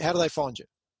 How do they find you?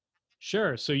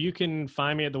 Sure. So you can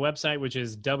find me at the website, which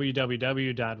is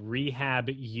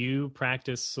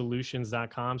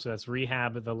www.rehabUpracticesolutions.com. So that's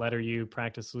rehab, the letter U,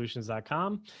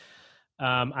 practicesolutions.com.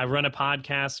 I run a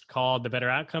podcast called The Better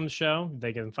Outcomes Show.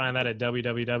 They can find that at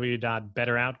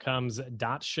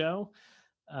www.betteroutcomes.show.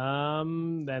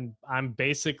 And I'm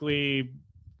basically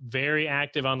very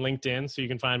active on LinkedIn, so you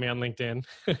can find me on LinkedIn.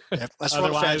 Yeah, that's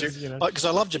what I found you. Because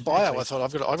I loved your bio. I thought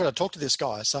I've got to talk to this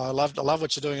guy. So I love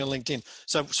what you're doing on LinkedIn.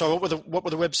 So what were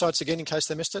the websites again, in case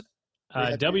they missed it?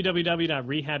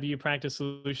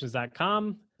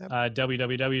 www.rehabUpracticesolutions.com,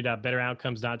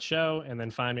 www.betteroutcomes.show, and then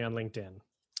find me on LinkedIn.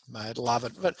 Mate, love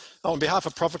it. But on behalf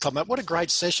of Profit Club, mate, what a great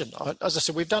session. As I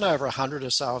said, we've done over 100 or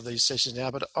so of these sessions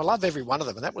now, but I love every one of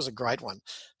them, and that was a great one.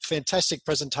 Fantastic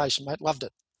presentation, mate. Loved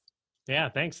it. Yeah,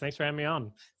 thanks. Thanks for having me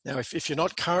on. Now, if you're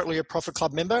not currently a Profit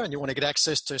Club member and you want to get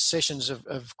access to sessions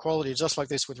of quality just like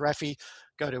this with Rafi,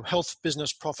 go to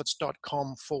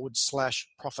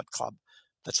healthbusinessprofits.com/Profit Club.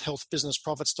 That's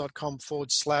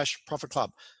healthbusinessprofits.com/Profit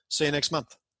Club. See you next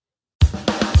month.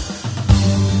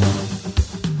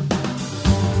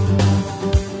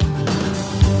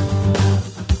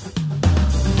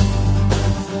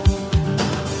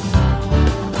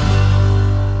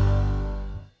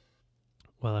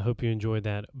 Well, I hope you enjoyed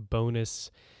that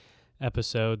bonus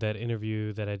episode, that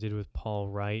interview that I did with Paul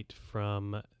Wright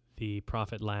from the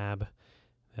Profit Lab,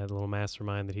 that little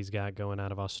mastermind that he's got going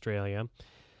out of Australia.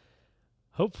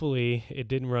 Hopefully it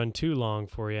didn't run too long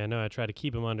for you. I know I try to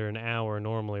keep them under an hour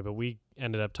normally, but we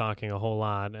ended up talking a whole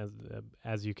lot.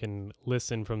 As you can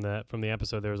listen from the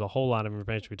episode, there was a whole lot of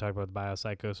information. We talked about the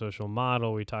biopsychosocial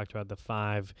model. We talked about the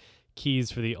 5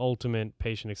 keys for the ultimate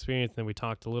patient experience. Then we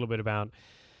talked a little bit about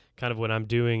kind of what I'm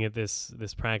doing at this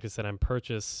practice that I'm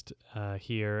purchased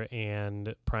here,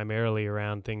 and primarily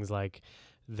around things like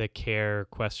the care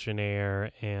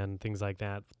questionnaire and things like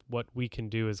that. What we can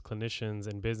do as clinicians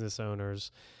and business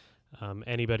owners,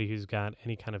 anybody who's got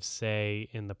any kind of say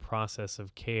in the process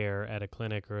of care at a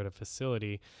clinic or at a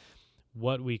facility,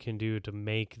 what we can do to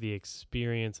make the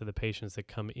experience of the patients that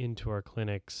come into our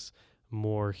clinics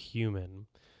more human.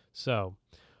 So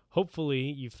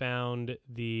hopefully you found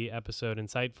the episode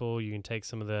insightful. You can take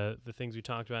some of the things we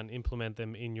talked about and implement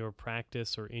them in your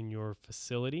practice or in your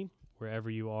facility, wherever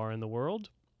you are in the world.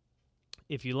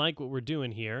 If you like what we're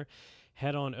doing here,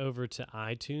 head on over to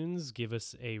iTunes, give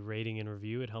us a rating and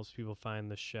review. It helps people find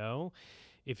the show.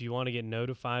 If you want to get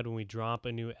notified when we drop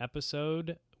a new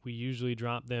episode, we usually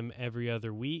drop them every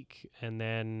other week. And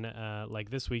then like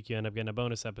this week, you end up getting a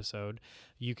bonus episode.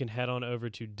 You can head on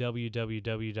over to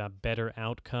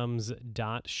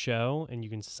www.betteroutcomes.show and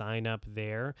you can sign up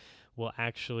there. We'll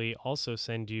actually also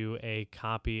send you a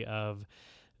copy of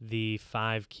the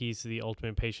 5 keys to the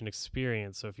ultimate patient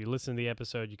experience. So if you listen to the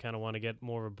episode, you kind of want to get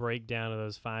more of a breakdown of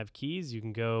those 5 keys, you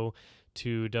can go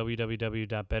to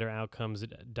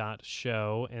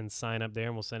www.betteroutcomes.show and sign up there,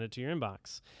 and we'll send it to your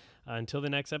inbox. Until the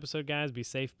next episode, guys, be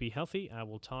safe, be healthy. I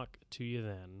will talk to you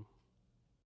then.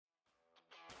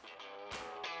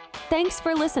 Thanks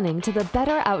for listening to the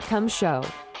Better Outcomes Show,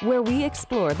 where we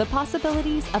explore the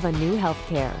possibilities of a new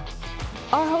healthcare.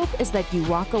 Our hope is that you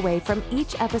walk away from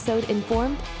each episode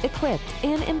informed, equipped,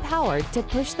 and empowered to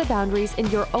push the boundaries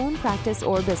in your own practice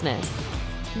or business.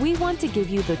 We want to give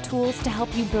you the tools to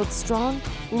help you build strong,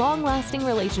 long-lasting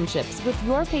relationships with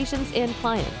your patients and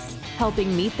clients,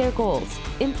 helping meet their goals,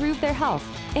 improve their health,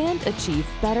 and achieve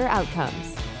better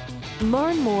outcomes.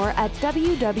 Learn more at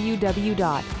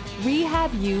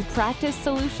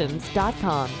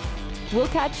www.rehabuppracticesolutions.com. We'll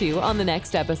catch you on the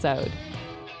next episode.